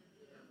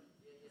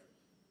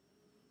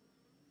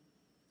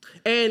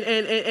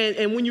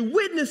 And when you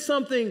witness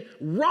something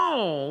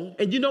wrong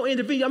and you don't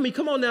intervene, I mean,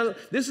 come on now,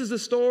 this is the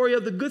story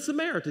of the Good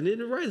Samaritan,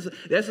 isn't it right?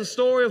 That's a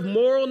story of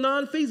moral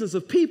nonfeasance,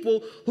 of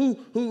people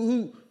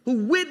who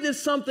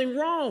witnessed something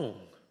wrong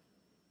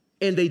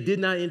and they did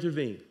not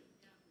intervene.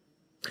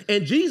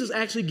 And Jesus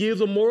actually gives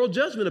a moral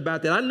judgment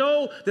about that. I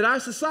know that our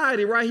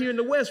society right here in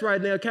the West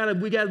right now,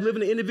 we got to live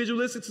in an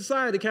individualistic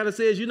society. It kind of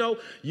says,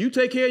 you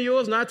take care of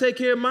yours and I take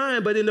care of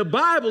mine. But in the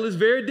Bible, it's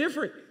very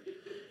different.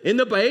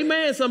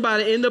 Amen,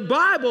 somebody. In the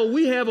Bible,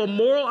 we have a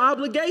moral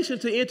obligation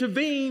to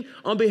intervene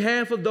on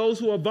behalf of those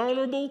who are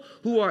vulnerable,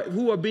 who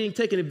are being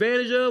taken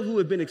advantage of, who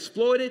have been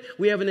exploited.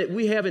 We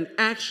have an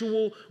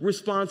actual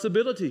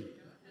responsibility.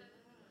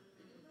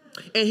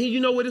 And you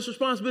know where this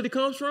responsibility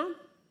comes from?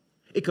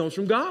 It comes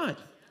from God.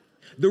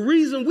 The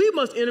reason we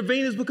must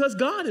intervene is because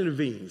God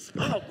intervenes.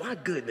 Oh, my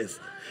goodness.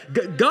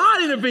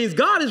 God intervenes.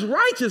 God is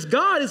righteous.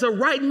 God is a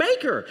right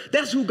maker.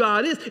 That's who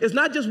God is. It's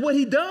not just what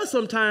he does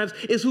sometimes.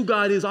 It's who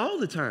God is all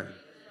the time.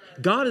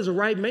 God is a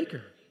right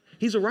maker.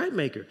 He's a right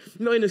maker.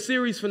 In the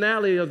series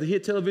finale of the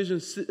hit television,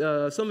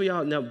 some of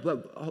y'all, now,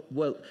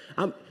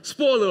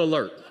 spoiler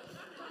alert.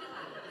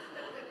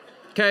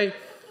 Okay?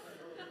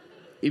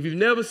 If you've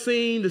never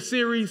seen the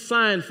series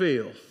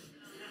Seinfeld,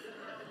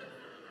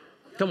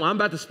 come on, I'm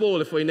about to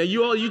spoil it for you. Now,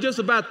 you're just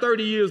about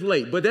 30 years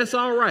late, but that's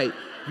all right.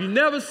 If you've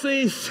never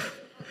seen,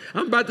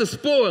 I'm about to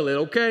spoil it,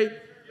 okay?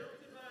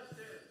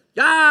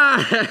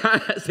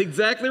 That's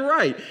exactly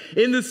right.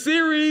 In the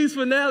series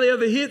finale of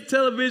the hit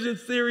television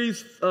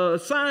series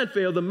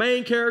Seinfeld, the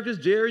main characters,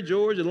 Jerry,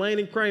 George, Elaine,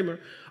 and Kramer,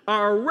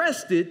 are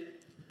arrested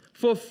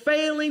for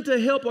failing to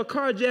help a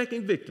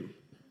carjacking victim.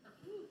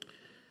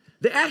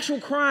 The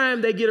actual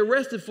crime they get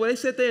arrested for, they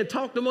sit there and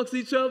talked amongst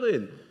each other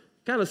and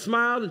kind of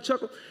smiled and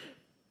chuckled.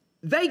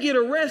 They get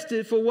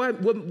arrested for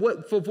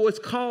what's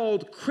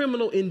called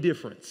criminal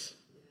indifference.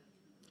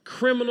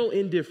 Criminal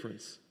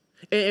indifference.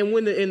 And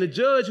when the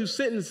judge who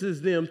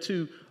sentences them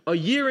to a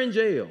year in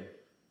jail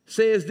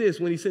says this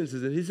when he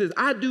sentences them. He says,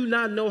 I do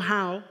not know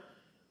how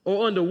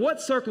or under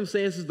what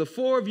circumstances the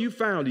four of you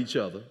found each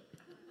other,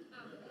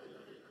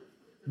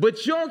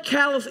 but your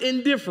callous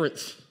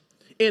indifference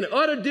and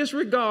utter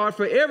disregard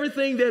for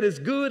everything that is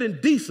good and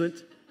decent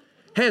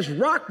has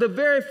rocked the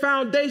very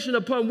foundation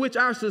upon which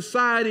our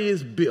society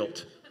is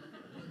built.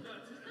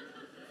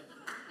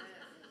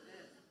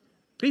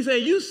 He's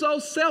saying, you so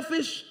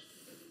selfish,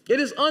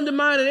 it is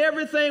undermining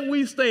everything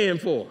we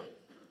stand for.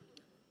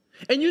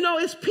 And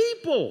it's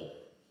people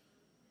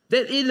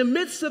that in the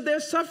midst of their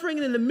suffering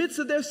and in the midst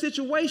of their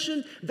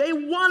situation, they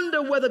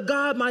wonder whether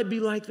God might be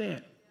like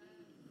that.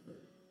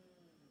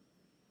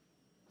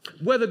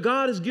 Whether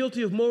God is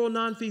guilty of moral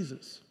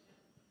nonfeasance.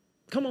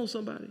 Come on,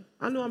 somebody.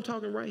 I know I'm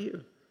talking right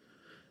here.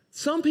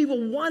 Some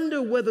people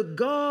wonder whether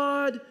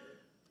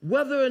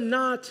or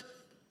not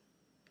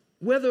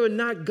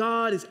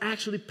God is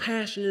actually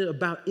passionate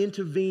about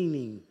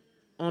intervening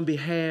on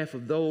behalf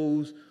of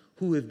those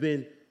who have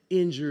been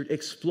injured,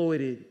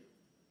 exploited,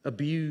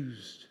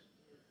 abused.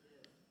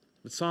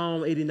 But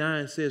Psalm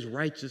 89 says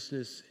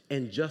righteousness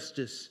and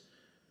justice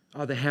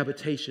are the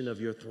habitation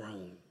of your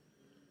throne,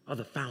 are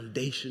the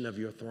foundation of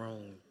your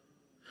throne.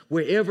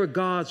 Wherever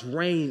God's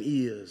reign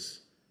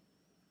is,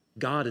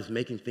 God is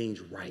making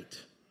things right.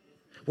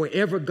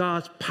 Wherever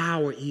God's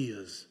power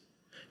is,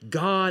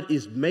 God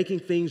is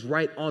making things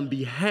right on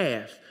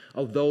behalf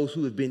of those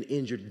who have been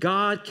injured.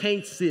 God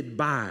can't sit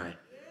by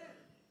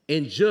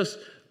and just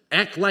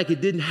act like it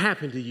didn't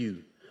happen to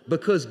you.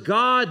 Because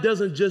God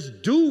doesn't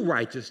just do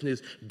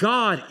righteousness,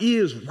 God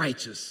is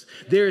righteous.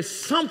 There is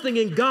something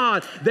in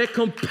God that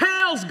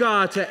compels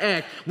God to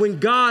act when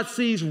God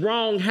sees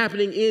wrong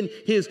happening in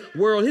his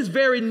world. His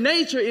very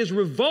nature is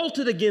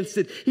revolted against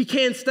it. He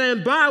can't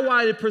stand by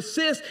while it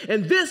persists.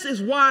 And this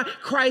is why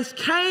Christ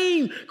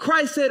came.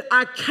 Christ said,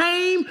 I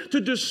came to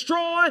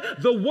destroy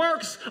the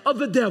works of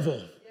the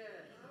devil.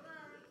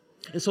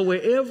 And so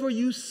wherever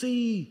you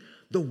see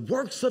the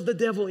works of the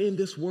devil in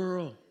this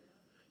world,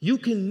 you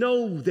can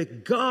know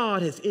that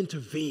God has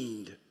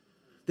intervened,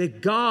 that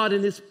God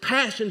in his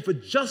passion for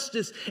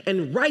justice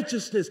and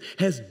righteousness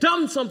has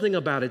done something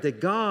about it,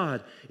 that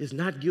God is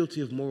not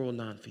guilty of moral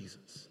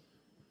nonfeasance.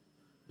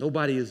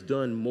 Nobody has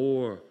done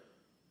more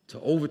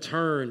to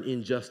overturn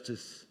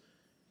injustice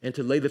and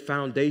to lay the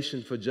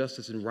foundation for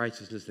justice and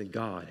righteousness than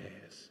God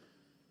has.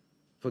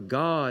 For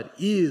God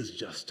is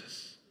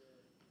justice.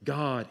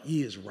 God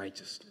is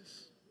righteousness.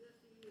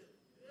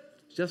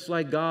 Just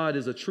like God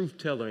is a truth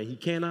teller and he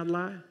cannot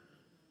lie,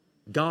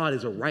 God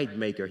is a right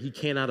maker. He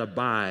cannot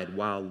abide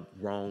while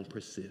wrong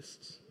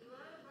persists.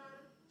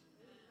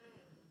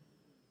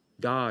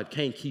 God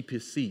can't keep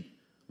his seat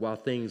while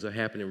things are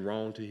happening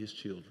wrong to his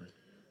children.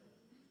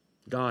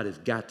 God has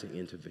got to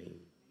intervene.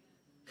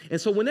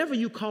 And so whenever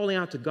you're calling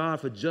out to God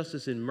for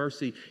justice and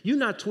mercy, you're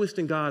not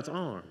twisting God's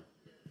arm.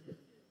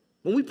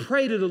 When we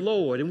pray to the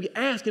Lord and we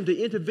ask him to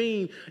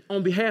intervene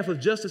on behalf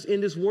of justice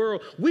in this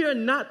world, we are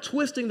not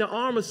twisting the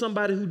arm of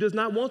somebody who does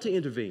not want to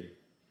intervene.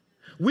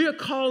 We are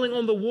calling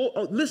on the war.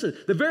 Listen,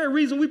 the very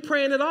reason we're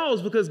praying at all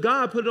is because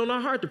God put it on our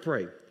heart to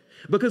pray.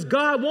 Because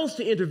God wants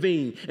to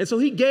intervene. And so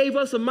he gave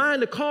us a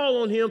mind to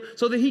call on him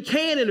so that he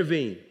can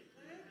intervene.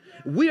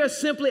 We are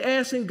simply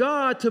asking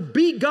God to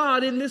be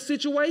God in this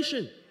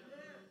situation.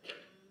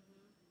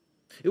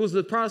 It was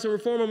the Protestant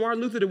reformer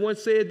Martin Luther that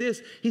once said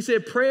this. He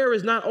said, prayer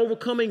is not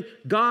overcoming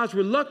God's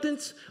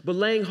reluctance, but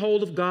laying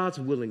hold of God's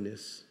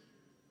willingness.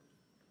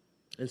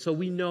 And so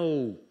we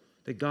know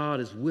that God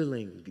is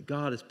willing, that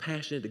God is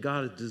passionate, that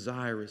God is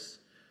desirous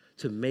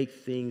to make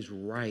things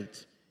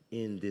right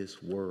in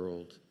this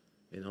world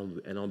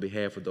and on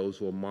behalf of those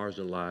who are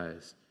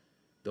marginalized,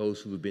 those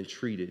who have been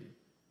treated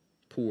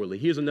poorly.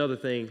 Here's another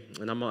thing,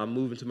 and I'm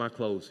moving to my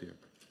close here.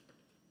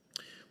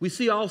 We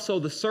see also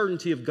the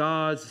certainty of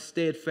God's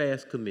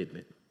steadfast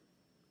commitment.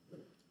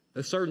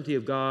 The certainty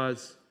of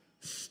God's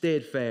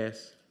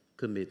steadfast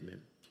commitment.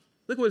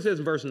 Look what it says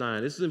in verse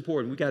 9. This is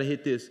important. We got to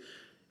hit this.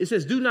 It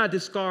says, do not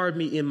discard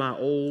me in my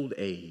old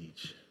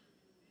age.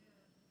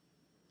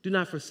 Do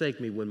not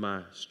forsake me when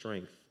my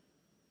strength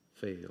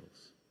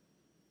fails.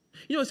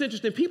 You know, it's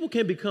interesting. People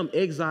can become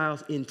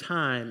exiles in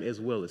time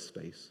as well as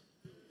space.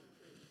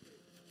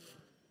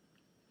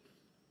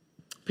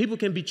 People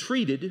can be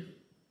treated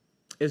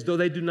as though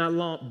they do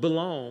not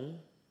belong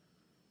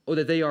or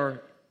that they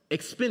are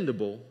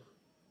expendable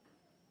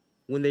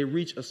when they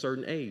reach a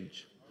certain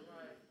age,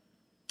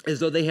 as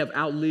though they have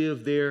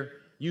outlived their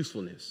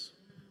usefulness,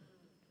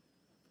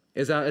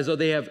 as though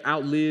they have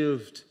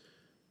outlived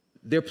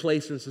their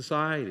place in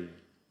society,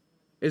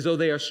 as though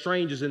they are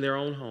strangers in their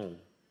own home.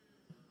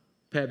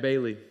 Pat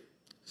Bailey,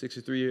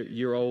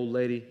 63-year-old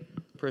lady,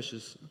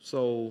 precious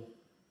soul,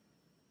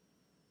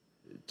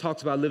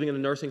 talks about living in a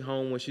nursing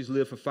home where she's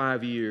lived for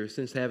 5 years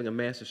since having a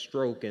massive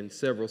stroke and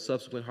several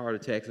subsequent heart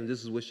attacks. And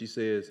this is what she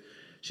says.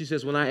 She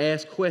says, when I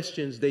ask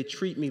questions, they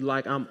treat me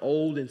like I'm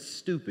old and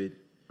stupid,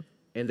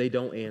 and they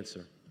don't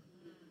answer.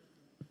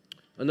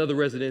 Another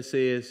resident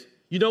says,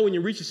 you know, when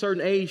you reach a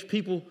certain age,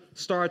 people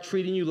start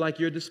treating you like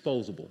you're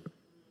disposable.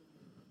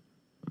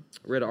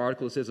 I read an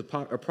article that says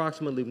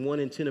approximately 1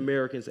 in 10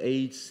 Americans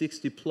aged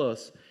 60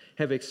 plus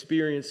have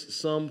experienced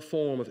some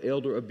form of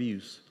elder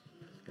abuse.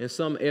 And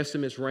some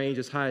estimates range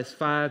as high as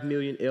 5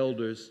 million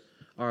elders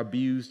are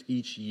abused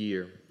each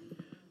year.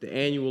 The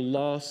annual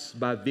loss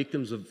by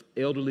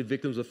elderly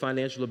victims of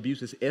financial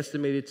abuse is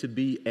estimated to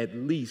be at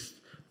least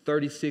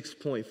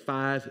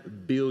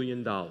 $36.5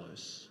 billion.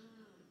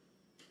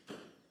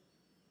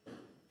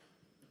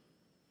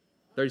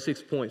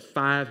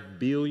 $36.5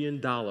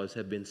 billion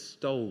have been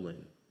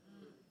stolen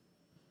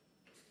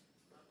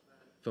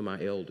from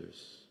our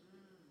elders.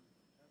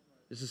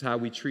 This is how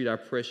we treat our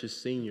precious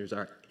seniors,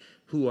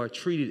 who are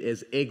treated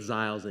as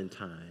exiles in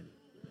time.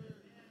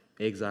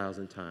 Exiles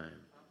in time.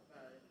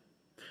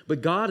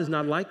 But God is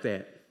not like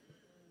that.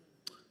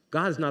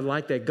 God is not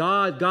like that.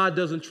 God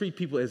doesn't treat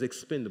people as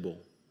expendable.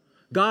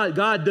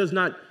 God does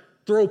not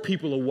throw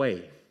people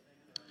away.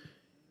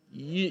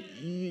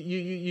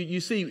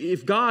 You see,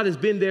 if God has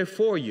been there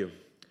for you,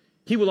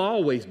 he will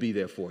always be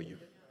there for you.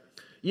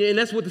 Yeah, and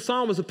that's what the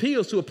psalmist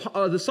appeals to.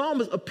 The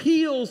psalmist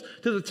appeals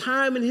to the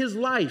time in his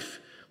life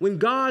when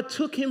God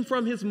took him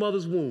from his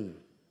mother's womb.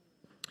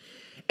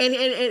 And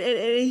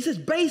he says,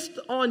 based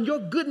on your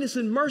goodness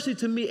and mercy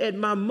to me at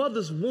my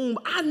mother's womb,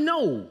 I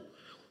know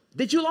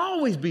that you'll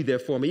always be there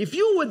for me. If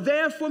you were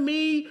there for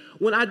me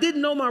when I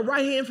didn't know my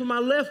right hand from my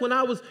left, when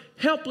I was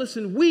helpless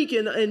and weak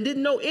and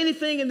didn't know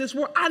anything in this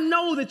world, I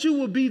know that you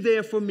will be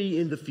there for me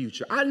in the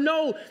future. I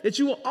know that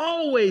you will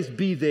always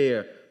be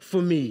there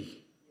for me.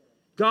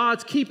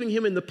 God's keeping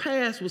him in the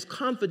past was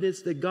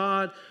confidence that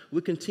God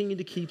would continue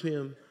to keep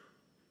him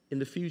in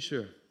the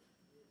future.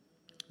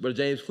 Brother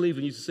James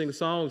Cleveland used to sing a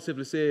song that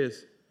simply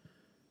says,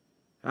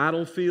 I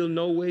don't feel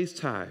no ways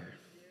tired.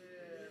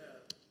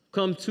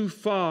 Come too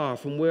far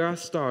from where I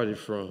started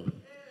from.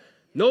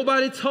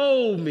 Nobody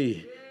told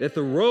me that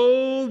the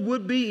road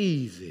would be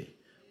easy.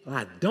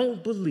 I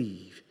don't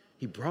believe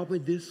he brought me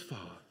this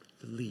far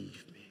to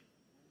leave me.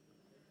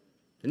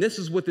 And this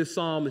is what this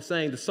psalm is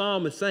saying. The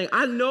psalm is saying,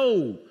 I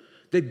know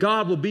that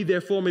God will be there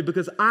for me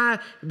because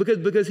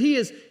he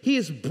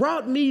has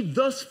brought me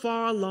thus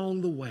far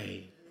along the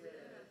way.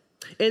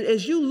 And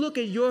as you look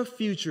at your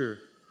future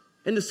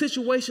and the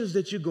situations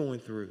that you're going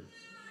through,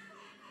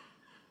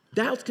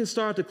 doubts can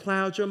start to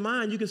cloud your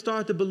mind. You can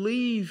start to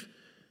believe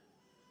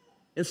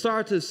and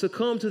start to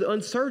succumb to the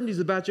uncertainties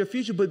about your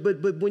future.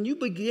 But when you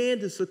begin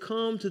to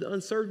succumb to the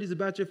uncertainties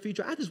about your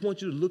future, I just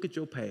want you to look at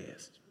your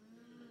past.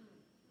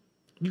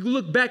 You can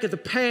look back at the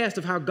past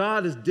of how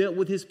God has dealt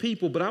with his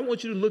people, but I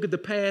want you to look at the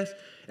past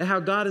and how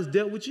God has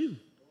dealt with you.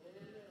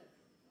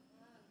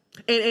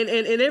 And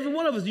every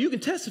one of us, you can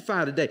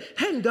testify today.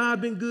 Hadn't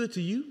God been good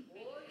to you?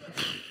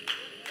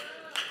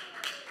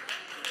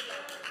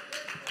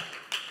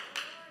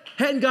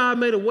 Hadn't God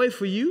made a way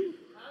for you?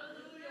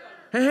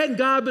 Hadn't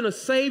God been a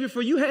savior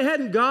for you?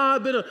 Hadn't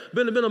God been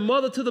a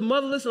mother to the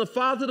motherless and a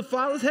father to the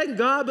fatherless? Hadn't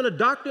God been a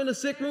doctor in the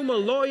sick room, a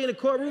lawyer in the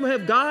courtroom?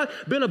 Have God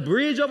been a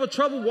bridge over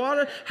troubled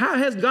water? How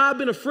has God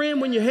been a friend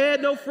when you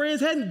had no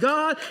friends? Hadn't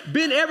God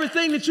been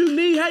everything that you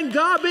need? Hadn't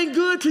God been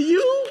good to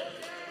you?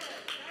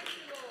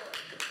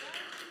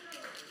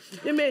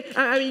 I mean,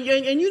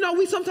 and you know,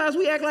 we sometimes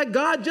act like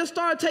God just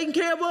started taking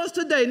care of us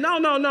today.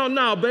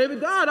 No, baby.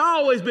 God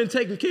always been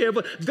taking care of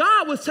us.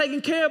 God was taking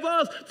care of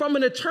us from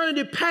an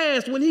eternity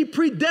past when he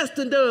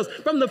predestined us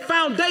from the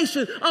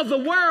foundation of the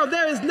world.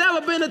 There has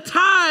never been a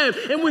time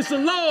in which the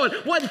Lord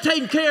wasn't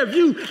taking care of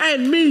you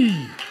and me.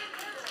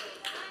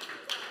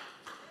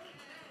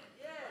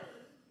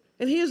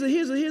 And here's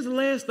the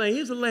last thing.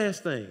 Here's the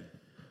last thing.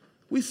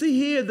 We see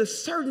here the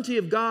certainty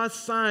of God's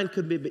signed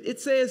commitment. It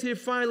says here,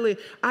 finally,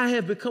 I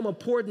have become a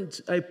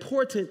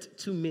portent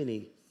to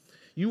many.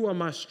 You are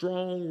my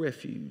strong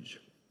refuge.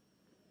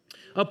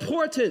 A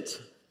portent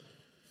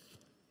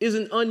is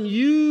an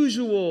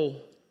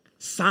unusual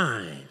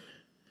sign.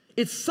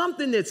 It's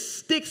something that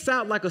sticks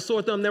out like a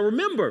sore thumb. Now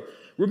remember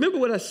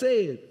what I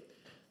said.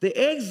 The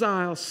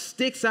exile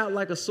sticks out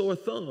like a sore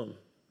thumb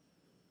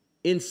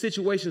in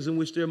situations in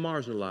which they're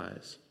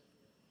marginalized.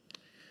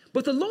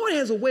 But the Lord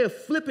has a way of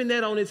flipping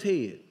that on its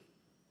head.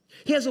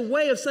 He has a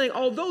way of saying,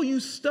 although you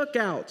stuck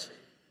out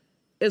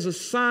as a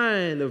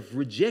sign of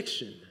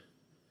rejection,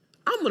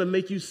 I'm going to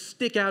make you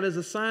stick out as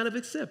a sign of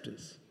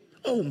acceptance.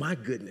 Oh, my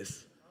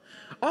goodness.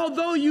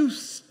 Although you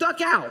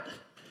stuck out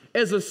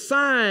as a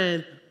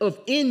sign of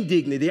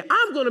indignity,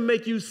 I'm going to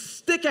make you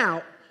stick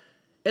out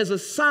as a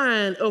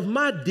sign of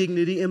my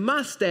dignity and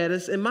my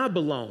status and my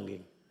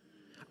belonging.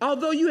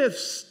 Although you have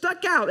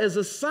stuck out as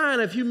a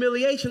sign of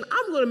humiliation,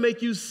 I'm going to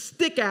make you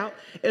stick out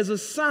as a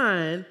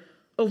sign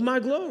of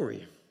my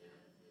glory.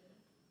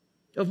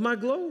 Of my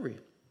glory.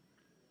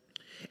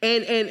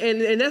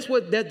 And that's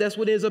what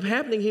ends up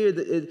happening here.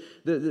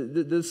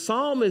 The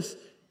psalmist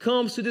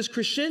comes to this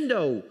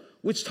crescendo,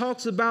 which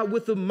talks about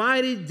with the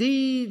mighty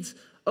deeds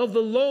of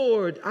the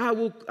Lord,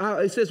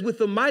 it says, with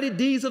the mighty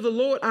deeds of the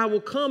Lord, I will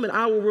come and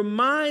I will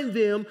remind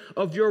them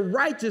of your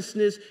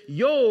righteousness,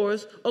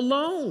 yours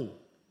alone.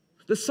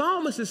 The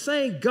psalmist is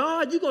saying,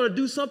 God, you're going to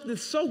do something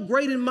so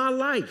great in my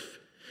life.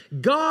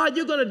 God,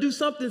 you're going to do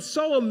something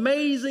so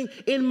amazing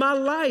in my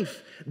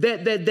life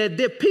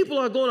that people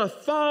are going to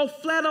fall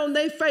flat on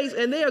their face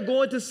and they are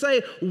going to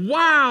say,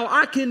 wow,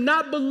 I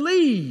cannot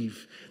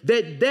believe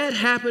that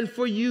happened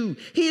for you.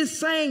 He is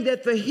saying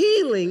that the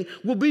healing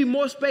will be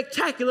more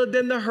spectacular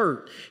than the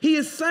hurt. He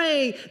is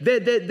saying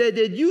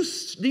that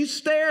you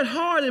stared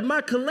hard at my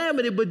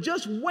calamity, but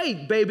just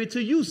wait, baby,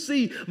 till you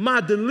see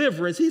my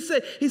deliverance. He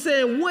said,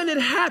 and when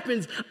it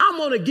happens, I'm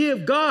going to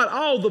give God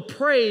all the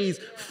praise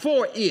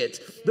for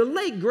it. The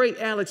late, great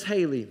Alex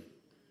Haley,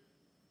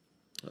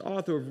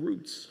 author of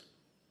Roots,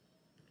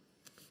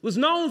 was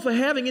known for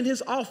having in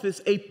his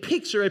office a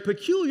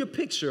peculiar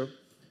picture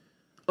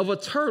of a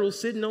turtle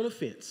sitting on a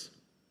fence.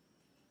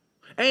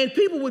 And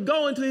people would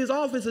go into his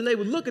office and they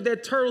would look at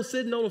that turtle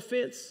sitting on a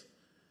fence.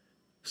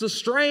 It's a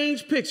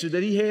strange picture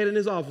that he had in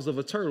his office of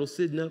a turtle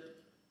sitting up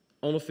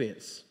on a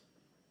fence.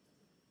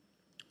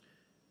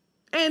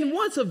 And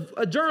once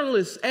a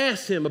journalist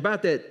asked him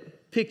about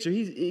that picture,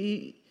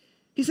 he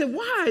said,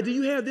 why do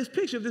you have this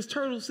picture of this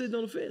turtle sitting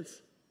on a fence?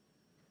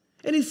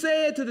 And he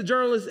said to the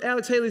journalist,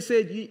 Alex Haley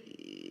said,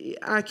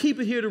 I keep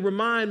it here to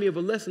remind me of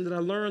a lesson that I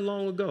learned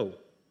long ago.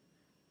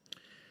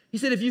 He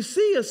said, if you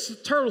see a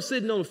turtle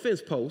sitting on a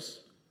fence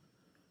post,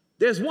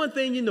 there's one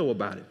thing you know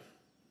about it.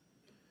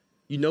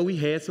 You know he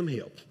had some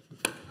help.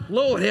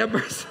 Lord have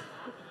mercy.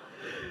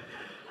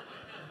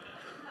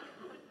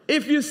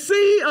 If you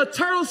see a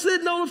turtle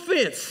sitting on a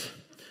fence,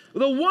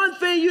 The one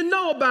thing you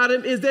know about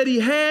him is that he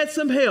had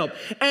some help.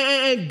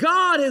 And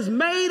God has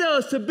made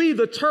us to be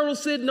the turtle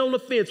sitting on the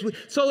fence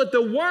so that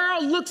the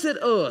world looks at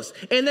us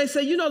and they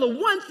say, you know, the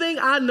one thing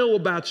I know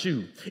about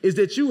you is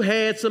that you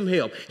had some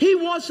help. He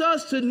wants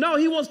us to know,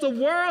 he wants the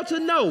world to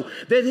know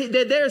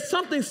that there's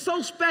something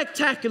so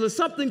spectacular,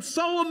 something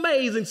so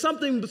amazing,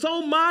 something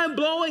so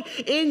mind-blowing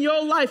in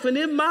your life and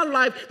in my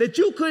life that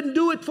you couldn't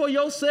do it for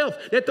yourself,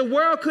 that the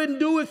world couldn't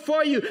do it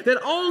for you,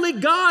 that only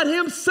God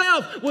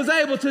himself was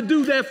able to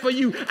do that for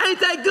you. Ain't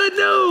that good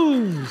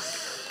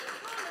news?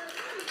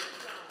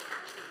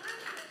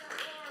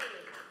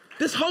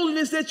 This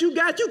holiness that you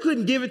got, you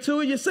couldn't give it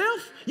to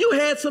yourself. You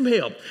had some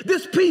help.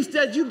 This peace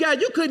that you got,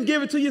 you couldn't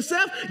give it to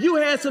yourself. You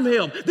had some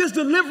help. This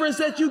deliverance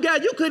that you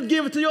got, you couldn't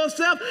give it to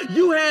yourself.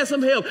 You had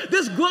some help.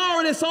 This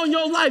glory that's on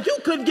your life, you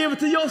couldn't give it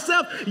to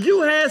yourself.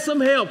 You had some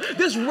help.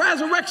 This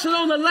resurrection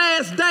on the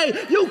last day,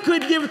 you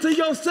couldn't give it to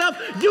yourself.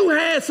 You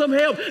had some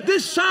help.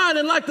 This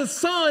shining like the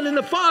sun in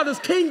the Father's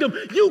kingdom,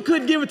 you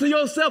couldn't give it to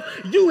yourself.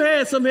 You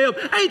had some help.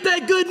 Ain't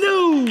that good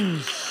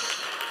news?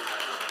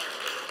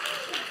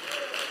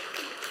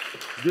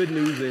 Good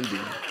news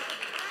indeed.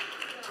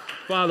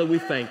 Father, we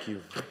thank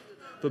you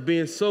for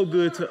being so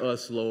good to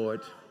us,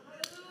 Lord.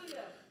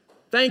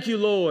 Thank you,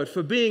 Lord,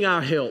 for being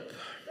our help.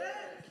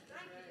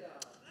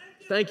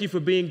 Thank you for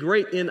being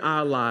great in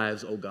our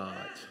lives, oh God.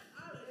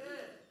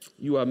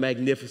 You are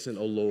magnificent,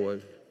 oh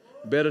Lord.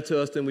 Better to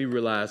us than we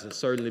realize and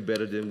certainly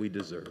better than we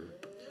deserve.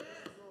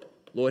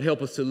 Lord,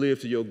 help us to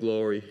live to your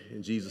glory.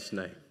 In Jesus'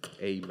 name,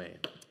 amen.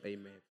 Amen.